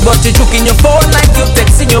 Partly but you juking your phone like you're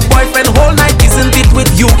texting your boyfriend whole night. Isn't it with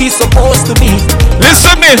you he's supposed to be?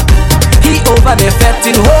 Listen me. He over there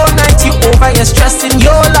fetting whole night. You over here stressing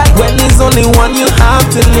your life when there's only one you have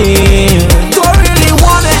to live. Don't really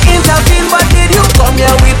wanna intervene, but did you come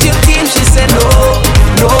here with your team? She said no,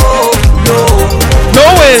 no, no. No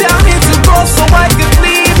way. Tell me to go so I could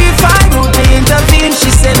leave if I would intervene. She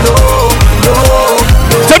said no, no,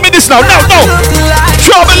 no. Tell me this now, now, now.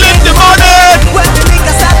 Trouble in the morning.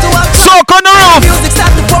 Soca on the roof. Music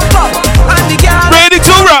start to pump up. And the girl ready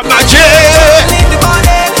to rock my jam. Trouble in the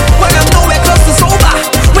morning. When I'm nowhere close to sober.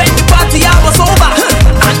 When the party hour was over.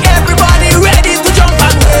 And everybody ready to jump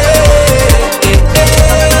and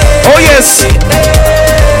oh yes.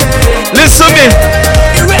 Listen me.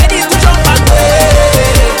 Ready to jump and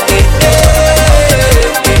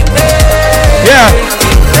yeah.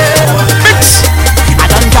 Mix. I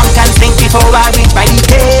done drunk and think before I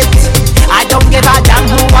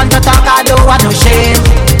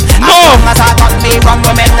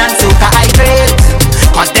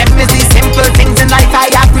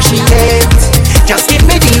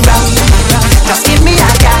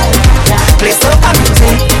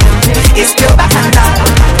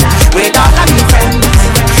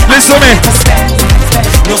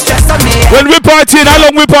me. When we partying, how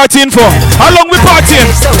long we partying for? How long we partying?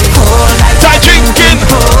 Try drinking.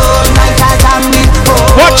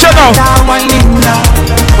 Watch it now.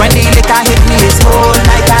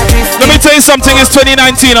 Let me tell you something, it's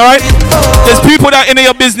 2019, alright? There's people that in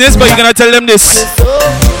your business, but you're gonna tell them this.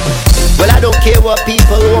 Well, I don't care what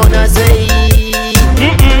people wanna say.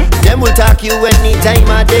 Them will talk you any time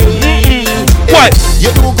of day. What? You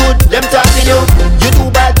do good, them talking you. You do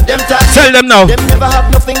bad, them talking. Tell them now. Them never have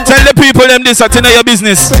nothing. Tell the people them this, attend to your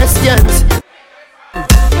business. Questions.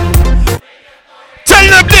 Tell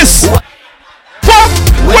them this. What?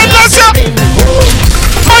 When that's up?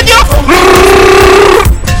 Man, you.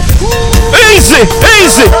 Easy,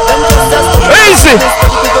 easy, easy.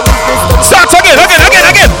 Start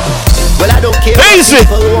again. Well, I don't care what easy.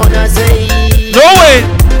 people wanna say. No way.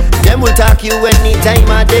 Them will talk you any time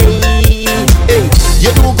of day. Hey,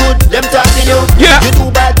 you do good, them talking you. Yeah. You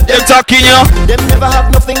do bad, them talking you. Them never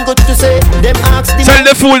have nothing good to say. Them ask them. Tell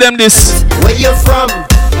the fool them this. Where you from?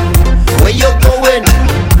 Where you going?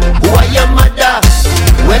 Who are your mother?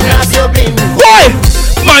 When have you been? Why?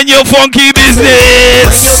 Mind your funky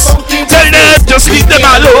business. Tell them just leave them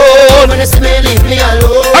alone. Leave me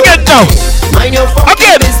alone. Again now. Mind your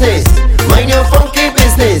funky business. Mind your funky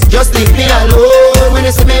business. Just leave me alone. When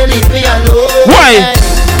you see me, leave me alone. Why?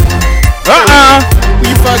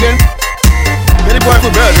 You fucking Billy boy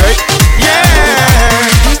for bird, right? Yeah.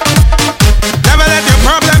 Never let your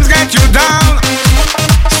problems get you down.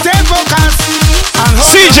 Stay focused and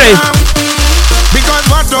hold CJay. on. Because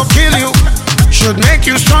what will kill you should make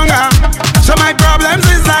you stronger. So my problems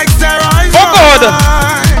is like steroids. Oh God.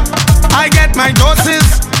 I get my doses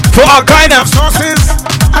for all kind of sources.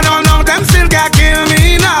 And all know them still can't kill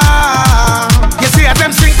me now. You see as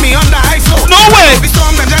them sink me under ice. No way. We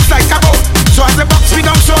storm them just like a boat. So as the box me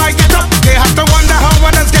down, so I get up. They have to wonder how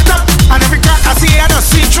others get up. And every crack I see, I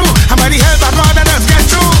just see through. And by the help of God, I just get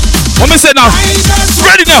through. What me say now?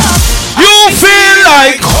 Ready now. You feel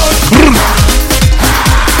like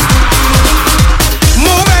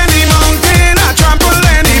move any mountain, I trample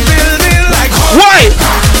any building like why?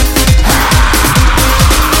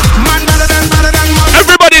 Man better than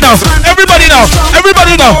Everybody now.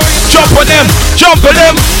 Everybody now. Jump on them.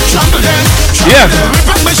 Yeah.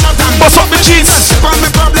 Bust up the cheese. On the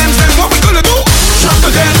problems, then what we gonna do? Trample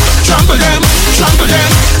them.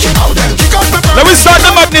 Kick out them. Let me start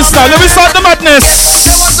the madness now. They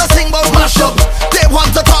want to sing about mash up. They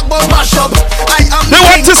want to talk about mash up. They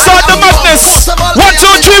want to start the madness. 1,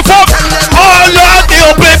 2, 3, 4. Oh Lord, they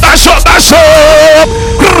will play mash up.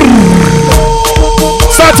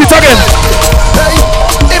 Start it again.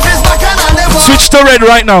 Switch to red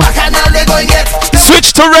right now.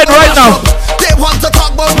 Switch to red right now. They want to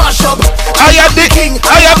talk about mash up. I am the king.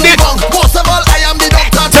 Most of all, I am the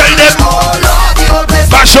doctor. Tell them. Oh Lord, the whole place.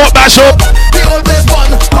 Mash up. The whole place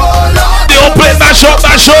one. Oh Lord. The whole place mash up.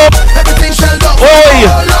 Everything shelled up. Oh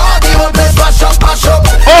yeah. Oh Lord, the whole place mash up.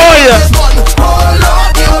 Oh yeah. Oh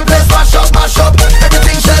Lord, the whole place mash up.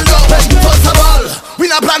 Everything shelled up. First of all, we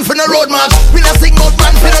not plan for the road march. We not sing about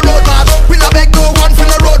plan for the road march. We not beg no one for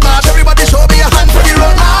the road march. Everybody show me a hand for the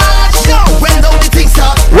road march. When now the things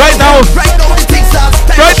start. Right now the things start.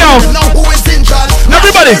 Right now. Who is in charge?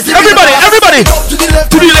 Everybody. To the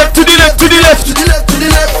left.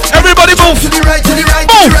 Everybody move. To the right.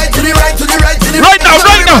 Move. Right now.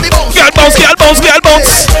 Girl bounce.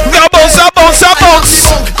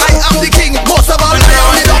 I am the king. Most of all, I am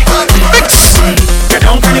the doctor. Mix. Get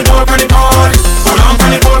down on the board. Hold on on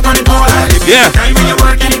the board. Yeah.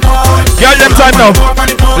 Girl, them time now.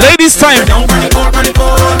 Ladies time.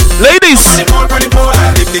 Ladies.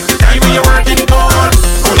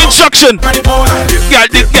 Instruction. Girl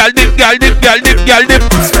dip.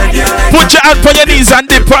 Put your hand on your knees and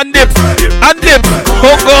dip.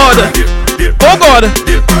 Oh God.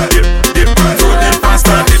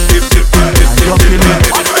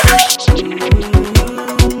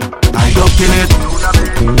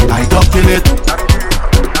 I ducking it.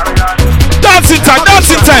 Dancing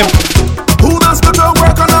time. Who does go to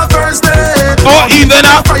work on a Thursday? Or even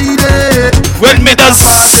a Friday? when me does.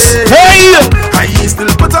 Hey! I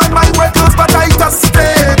still put on my work clothes, but I just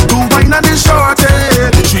stay. Do wine and the shorty.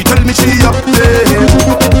 She tell me she up there.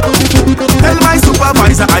 Tell my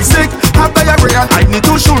supervisor I sick. Have diarrhea and I need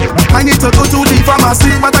to shoot. I need to go to the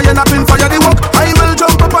pharmacy, but I end up in fire the work. I will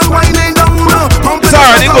jump up and whining down.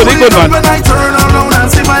 Sorry, they good man. When I turn around and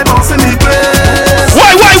see my boss in the place.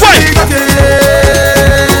 Why?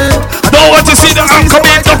 Don't want to see the coming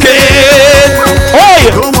again.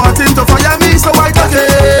 Hey! Don't want him to fire me, so I took it.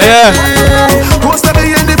 Yeah. Post to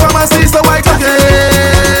be in the pharmacy, so I took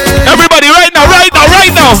it. Everybody, right now.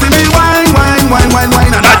 See me why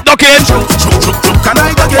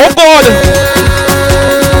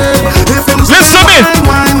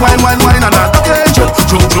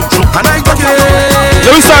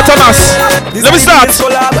Let me start.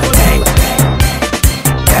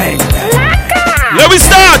 Let me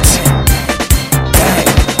start.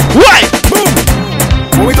 Why?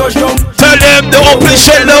 When we touch down, tell them the open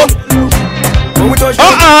shell up. When we touch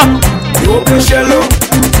down, the open shell up.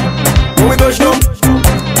 When we touch down,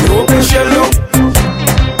 the open shell up.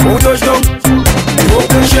 When we touch down, the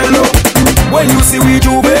open shell up. When you see we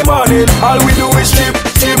J'ouvert morning, all we do is chip.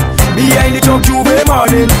 Behind the truck J'ouvert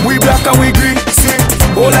morning, we black and we green, sick.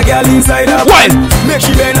 Hold a girl inside her van, make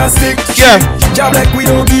she bend and stick. Yeah. Job like we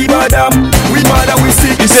don't give a damn. We mad and we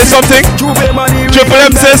sick. You say something? J'ouvert money. Triple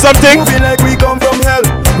M say something? Moving like we come from hell.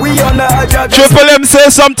 We under a job. Triple M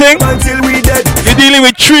say something? Until we dead. You're dealing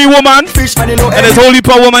with 3 women. Fish and there's only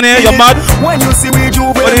per woman here. You're mad? When you see we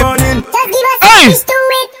J'ouvert morning, hey!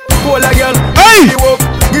 Hold a girl. Hey!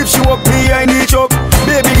 Give she walk behind the truck.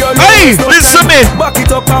 Baby girl, hey, listen me. Back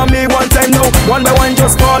it up on me one time now. One by one,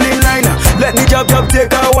 just fall in line. Let me job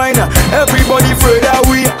take a wine. Everybody afraid that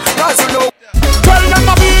we, cause you know. Tell them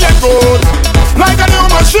I'm feeling good, like a new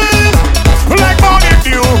machine, like morning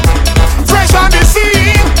dew, fresh on the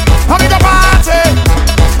scene. I make a party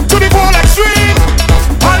to the full extreme.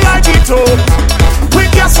 I light it up with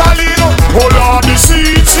gasoline. Hold on the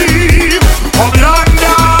city of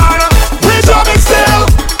London. We jumping still,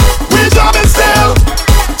 we jumping still.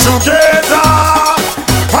 Together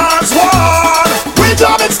as one, we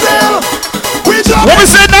jumping still, we jumping. What we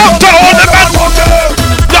say now? To hold the man,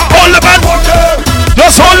 to hold the man,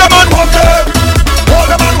 just hold the man, hold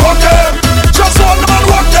the man, walk them, just hold the man,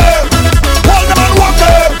 walk them, hold the man, walk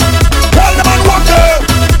them, hold the man, walk them,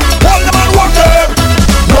 hold the man, walk them.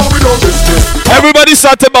 No, we don't business. Everybody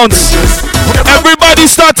start to bounce. Everybody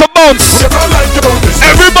start to bounce.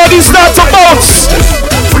 Everybody start to bounce.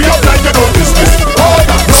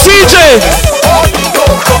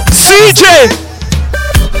 CJay.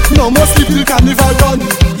 No more sleeping carnival run.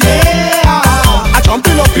 Yeah. I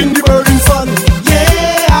jumping up in the burning sun.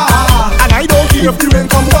 Yeah. And I don't care if the rain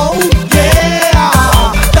come down. Yeah.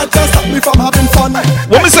 That just stop me from having fun.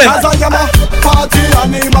 What me say? As I am a party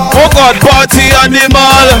animal. Oh God, party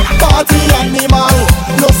animal. Party animal.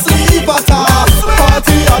 No sleep at all.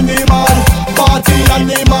 Party animal. Party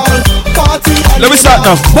animal. Party animal. Let me start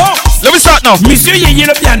now. Let me start now. Monsieur Yeye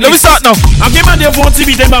le pianiste. Let me start now. En game de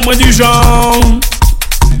fontivité, pas moins du genre.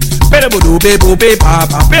 Pele bodo be bobe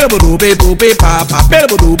papa, pele bodo be bobe papa, pele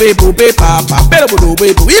bodo be bobe papa, pele bodo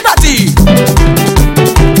be bobe. Ibati.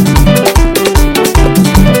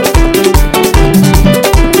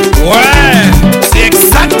 Ouais, c'est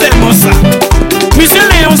exactement ça. Monsieur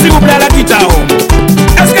Léon, s'il vous plaît, à la guitare.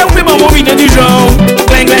 Est-ce que vous pouvez m'envoyer du genre?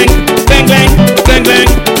 Bang bang, bang bang, bang bang,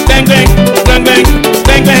 bang bang, bang bang,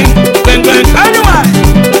 bang bang, bang bang. Anyway.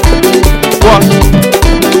 What?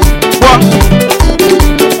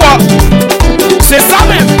 C'est ça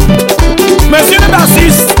même. Monsieur le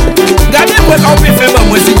bassiste, gardez-moi qu'on peut faire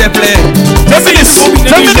moi s'il te plaît. Tell me this.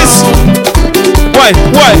 Why?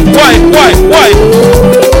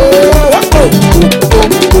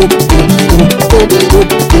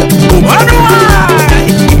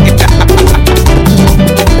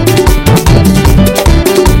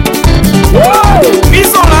 Ils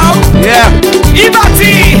sont là. Yeah.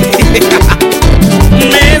 Ibati.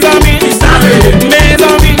 Mes amis, mes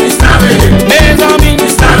amis, mes amis, mes amis,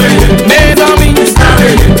 mes amis, mes amis,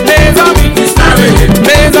 mes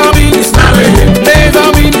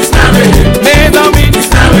amis.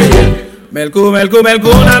 Melco, melco, melco,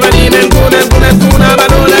 nabani, melco, melco, melco,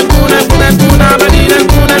 nabado, melco, melco, melco, nabani,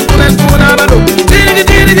 melco, melco, melco, nabado. Diri,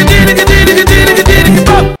 diri, diri, diri, diri, diri, diri,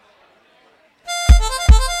 pop.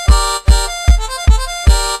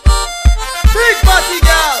 Big party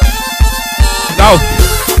girl. Now,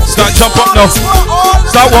 start jump up now.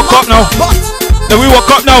 Start walk up now. Then we walk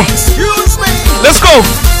up now. Excuse me. Let's go.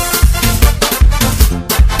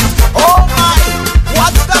 Oh my,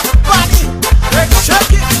 what's that body? Let's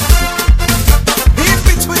shake it. In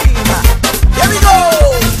between. Here we go.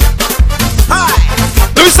 Hi.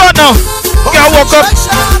 Let me start now. Gotta walk up.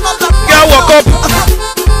 Gotta walk up.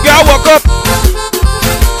 Gotta walk up.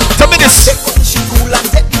 Tell me this. She cool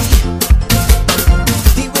and deadly.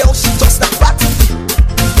 The way she just that body.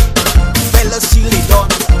 Fellas, she lay down.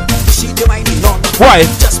 She the whining on. Why?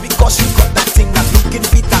 Just because she got that thing that looking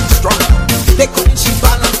fit and strong. They couldn't she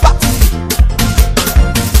balance body.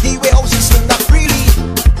 The way how she swing that freely.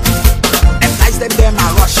 And nice them a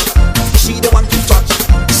rush. She the one to touch.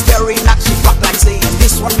 Staring at she back like saying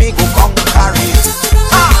this one may go conquer it.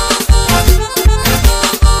 Ha!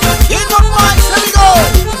 In one mind, let me go.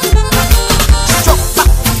 Struck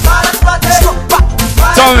back, struck back.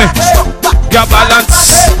 Tell me. Got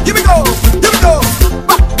balance. Here we go, here we go.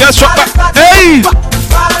 Get struck back. Hey!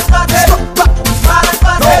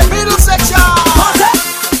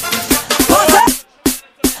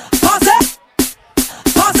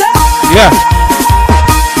 Yeah.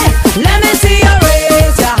 Let me see you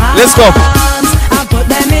raise your hands. Let's go. And put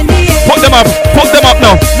them in the air. Put them up. Put them up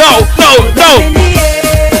now. No, no, no. In the air.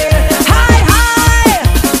 High, high.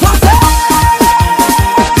 What's up?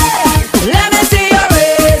 Let me see you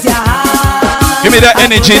raise your hands. Give me that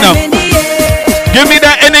energy now. Give me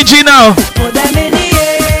that energy now. Put them in the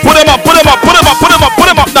air. Put them up, put them up, put them up, put them up, put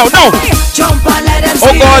them up now. No. Jump and let them see.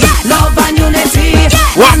 Oh God. Love and unity.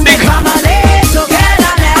 One big family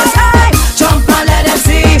togetherness. Jump and let them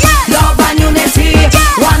see. Love and unity.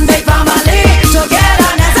 One big family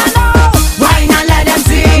togetherness. Wine and let them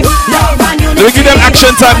see. Love and unity. Let me give them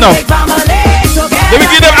action time now. Let me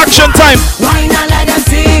give them action time. Wine and let them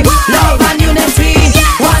see. Love and unity.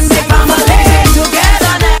 One big family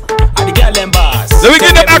togetherness. And the girl them boss. Let me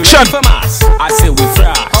give them action. I say we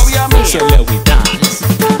frost. So let we dance.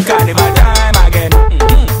 Carnival time again.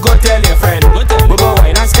 Go tell your friend. We go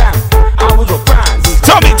wine and scam. And we go prance.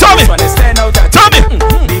 Tommy. Tommy.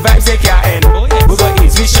 The vibes they can't end. We go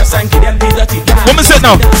eat vicious and give them the dirty dance. What me say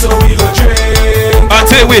now? So we go drink.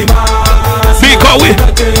 Until we because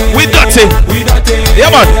we dirty.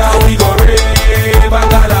 Yeah man.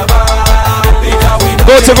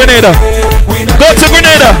 Go to Grenada. Go to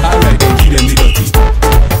Grenada.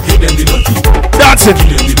 Dancing.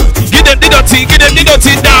 Give them the dirty. Give them the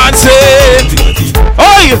dirty dancing.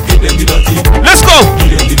 Oi. Let's go.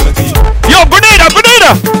 Yo, Grenada.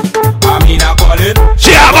 Amina calling.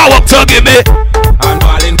 She have a work to give me. And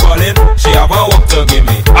Marlin calling. She have a work to give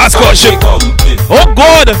me. Ask her she pumping. Oh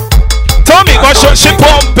God. Tommy, got she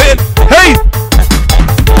pumping. Hey.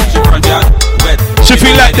 She front yard wet. She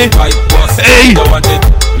feel like the hey.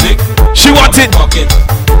 She want it.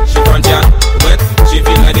 She front yard wet. She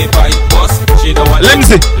feel like the pipe bust. She don't want. Let me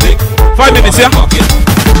see. 5 minutes, yeah. 5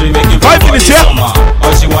 minutes, yeah.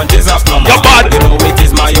 All she want is a plumber. You're bad. You know it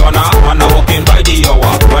is my honor. And I walking by the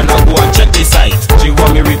hour. When I go and check the site, she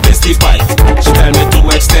want me replace the pipe. She tell me to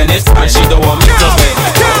extend it, and she don't want me to pay.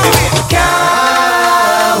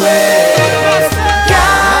 Can't wait.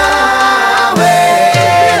 Can't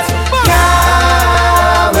wait.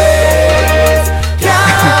 Can't wait.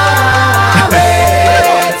 Can't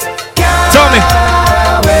wait. Tell me.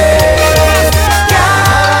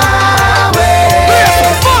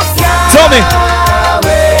 Tell me.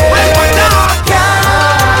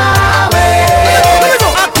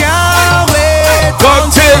 Come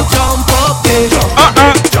till.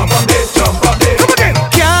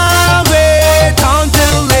 Can't wait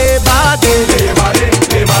until Labor Day.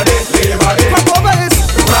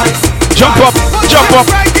 Jump up.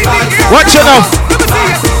 Watch it now.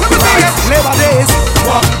 Labor Days.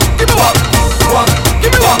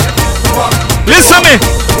 Listen me.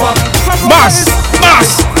 Mass.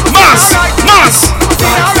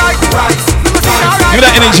 Give me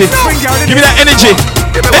that energy. Give me that energy.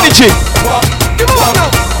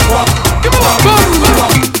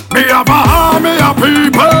 Me have a army of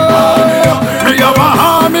people. Me have a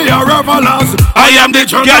army of revelers. I am the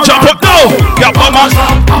get jump up now. Yeah,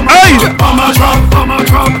 hey.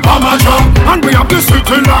 And we have the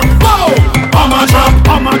city lock.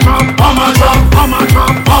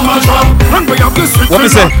 And we have the city. What me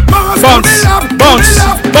say?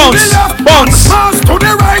 Bounce. To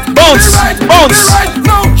the right. Bounce.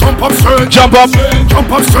 Now jump up straight. Jump up.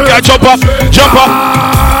 Yeah, jump up.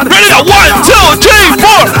 Ready now. 1, 2, 3,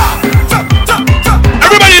 4.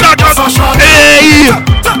 Everybody now just hey.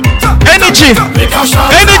 Energy.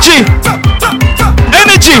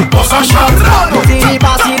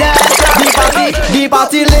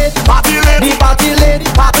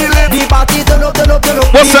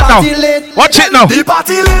 What's that now? Watch it now. The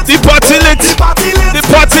party lit.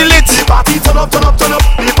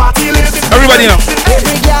 Everybody now.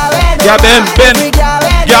 Yeah, Ben.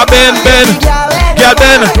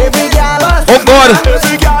 Oh God.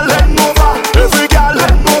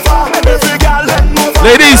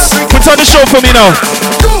 Ladies, put on the show for me now.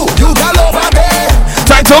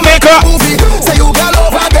 Time to make a movie. Say you got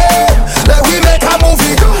over there. Let we make a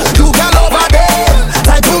movie. You got over there.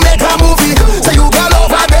 Time to make a movie. Say you got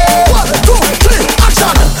over there. 1, 2, 3, action.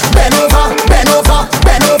 Bend over.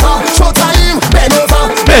 Showtime. Bend over.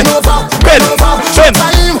 Showtime. Bend over.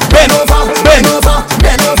 Showtime.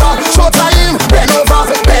 Bend over.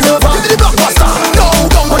 Give me the blockbuster. No,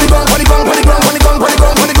 don't put it wrong.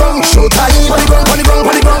 Showtime.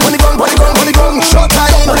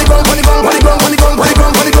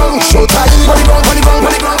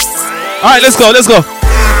 Alright, let's go. Let's go.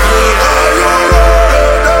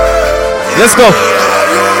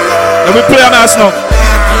 Let me play a mass now.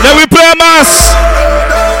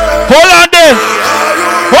 Hold on there.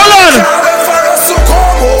 Hold on.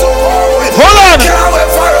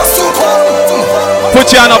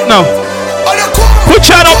 Put your hand up now. Put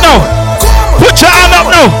your hand up now. Put your hand up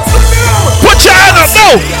now. Put your hand up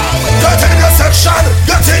now. Get in your section,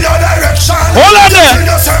 get in your direction. Hold on there. Get in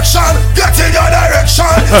your section, get in your direction.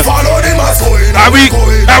 Follow the mass going. Are we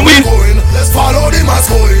going? Let's follow the mass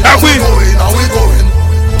going. Are we going?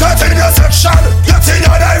 Get in your section, get in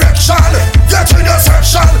your direction. Get in your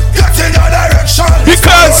section, get in your direction.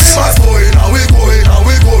 Because mass going. Are we going?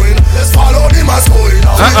 Let's follow the mass going.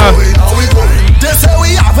 Are we going? They say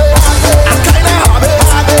we have it. I kinda have it.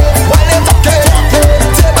 When they talk it,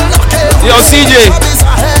 table knock it. Yo, CJay.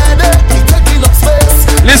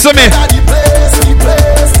 Listen to me.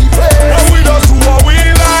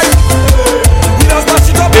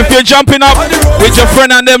 If you're jumping up with your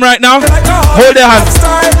friend and them right now, hold their hand.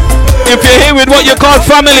 If you're here with what you call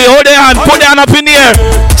family, hold their hand. Put their hand up in the air.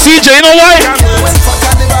 CJay, you know why?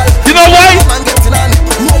 You know why?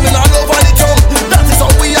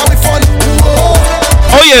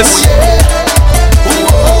 Oh yes.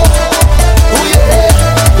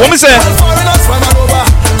 What me say?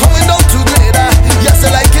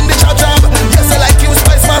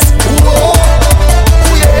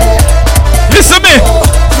 Listen me.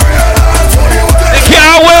 They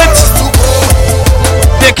can't wait.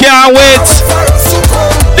 They can't wait.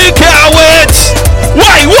 They can't wait.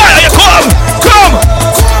 Why? You come.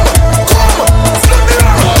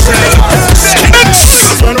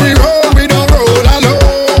 When we roll, we don't roll alone.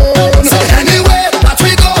 So anywhere that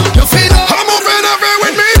we go, you feel I'm moving every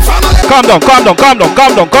with me, family. Calm down.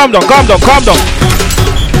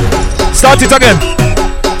 Start it again.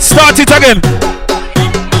 Start it again.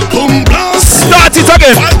 Boom blast. Start it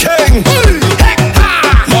again. King.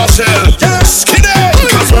 Marcel. Yes, kid.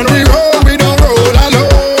 Cause when we roll, we don't roll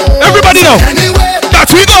alone. Everybody know that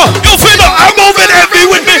we go. You feel I'm moving heavy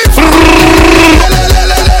with me.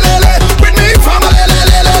 With me, family.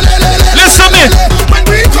 Listen to me. When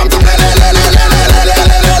we come to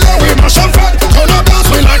we mash up front. Turn up dance,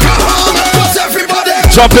 we like a hammer. Cause everybody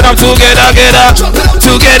jumping up together.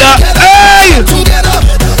 Hey. Together.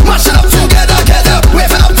 Mash it up together.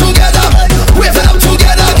 Wave it up together.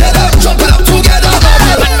 Jump it up together.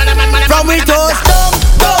 From we toast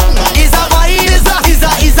down, is a vibe, is a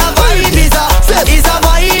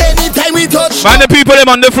vibe. Anytime we touch. Mind the people them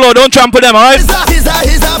on the floor, don't trample them, alright?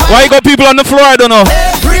 Why you got people on the floor? I don't know.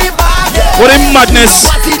 What in madness?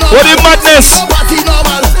 Party normal.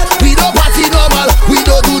 We don't party normal. We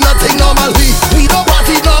don't do nothing normal. We don't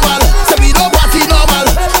party normal. So we don't party normal.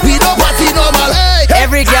 We don't party normal.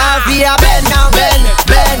 Every girl be a bend now, bend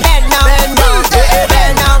now.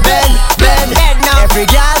 Every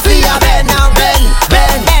girl be a bend now, bend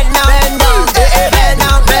now.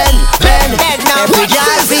 Every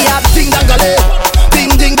girl be a ding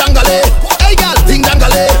dangale. Hey girl, ding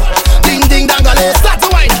dangale. Start to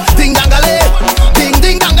wine, ding dangale.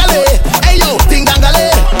 Hey yo, ding dangale.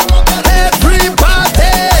 Everybody.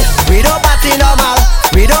 We don't party normal.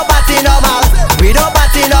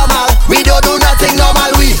 We don't do nothing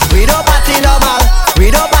normal. We don't party normal.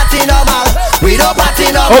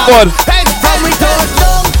 Oh God. Hey, from we touch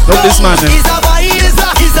down. Look this man. Is a vibe, is a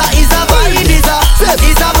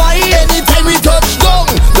vibe. Anytime we touch down.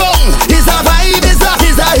 Is a vibe, is a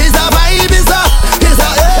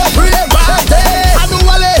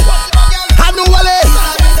everybody. Hanuwale.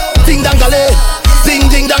 Ding dangale.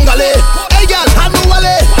 Hey girl,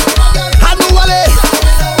 Hanuwale.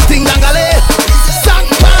 Ding dangale.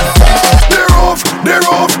 The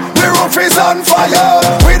roof is on fire.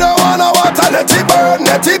 We don't wanna water, let it burn.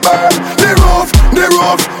 The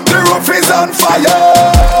roof is on fire.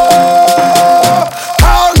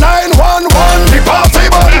 All 911, the party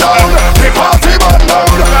burn down.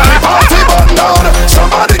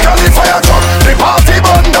 Somebody call the fire truck, the party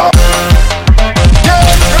burn down.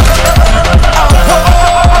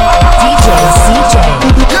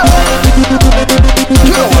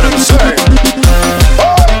 You know what I'm saying?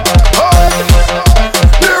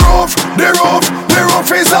 The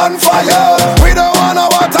roof is on fire. We don't wanna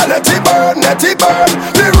water, let it burn.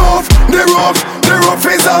 The roof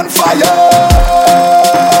is on fire.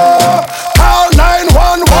 All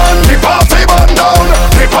 911, the party burn down.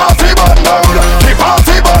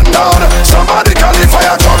 Somebody call the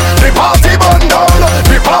fire truck. The party burn down.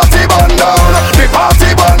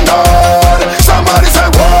 Somebody say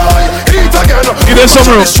why? Eat again. Give them some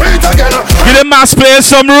room. Give them mass players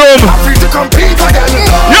some room. Free to compete again.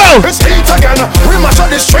 Yo. It's heat again. We mash on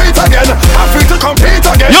the street again. Free to compete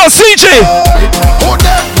again. Yo, CJay. Who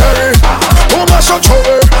them carry? Who mash on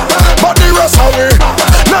trouble? But the rest of we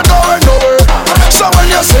not going nowhere. So when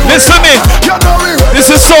you see Listen to me. you know we ready. This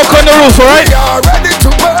is Soca on the roof, alright? We are ready to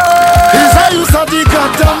burn. Is a use of the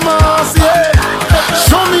mass, yeah.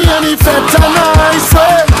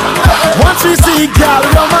 girl,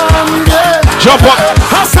 your man, yeah. Jump up.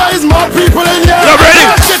 I say more people in here. You ready?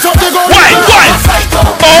 Why?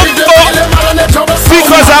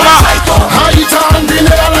 Because I'm a I turn the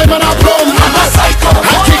nail like man a plum. I'm a psycho.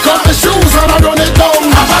 I kick up the shoes and I run it down.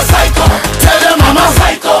 I'm a psycho. Tell them I'm a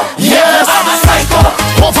psycho. Yes, I'm a psycho.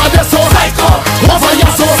 Over there so psycho. Over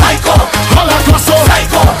here so psycho. All across so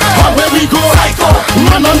psycho. All where we go psycho.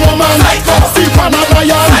 Man and woman psycho. Sleep on a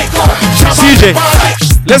lion psycho. CJay,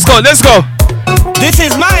 let's go. This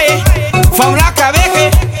is my from La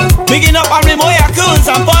Cabeque. Picking up on Rimoya Coons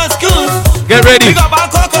and Boss Coons. Get ready. Pick up on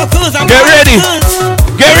Coco Coons and Get ready.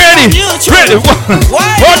 Get ready. Ready. 1,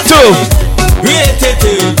 2.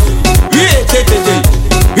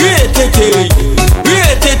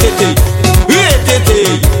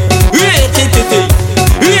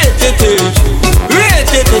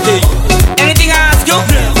 Anything I ask you,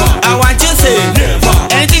 I want you to say.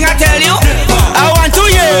 Anything I tell you, I want to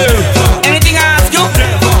hear. Anything I ask you,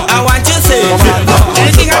 I want you to say.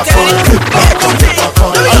 Anything I tell you.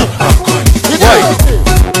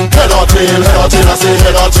 Head or tail, I say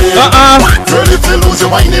head or tail. Girl, if you lose your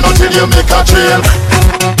mind until you make a trail.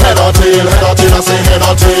 Head or tail, I say head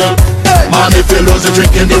or tail. Man, if you lose your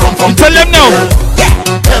drinking the rum from tell them no.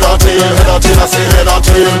 Head or tail, I say head or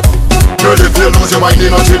tail. Girl, if you lose your mind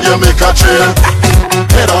until you make a trail.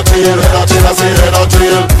 Head or tail, I say head or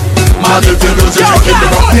tail. Man, if you lose your drinking the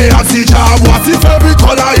rum. Hey, I see Jah, what if every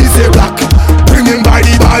color is a black? Bring him by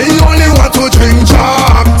the bar, he only want to drink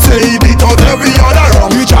Jah. Say he beat out every other rum.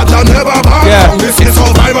 He chat and never back down. This is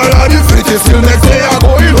survival of the fittest. Till next day I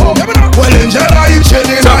going home. Well, Angela, he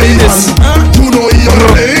chilling this. You know he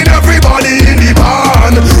playing everybody in the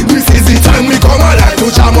band. This is the time we come alive to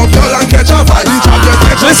jam up girl and catch a vibe.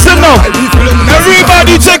 Listen now.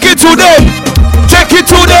 Everybody take it to them. Take it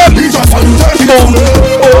to them. He just want to take it to them.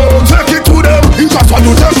 Take it to them. He just want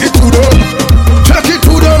to take it to them. Take it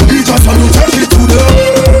to them. He just want to take it to them.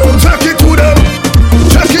 Take it to them.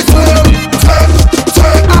 Take it to them.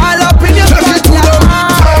 Take. All up in your take it to them.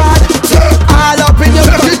 Take. All up in your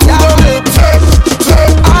take it to them.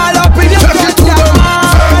 Take. All up in your take it to them.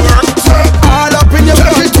 Take. All up in your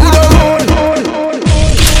take it to them.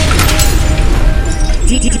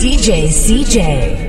 DJ CJay.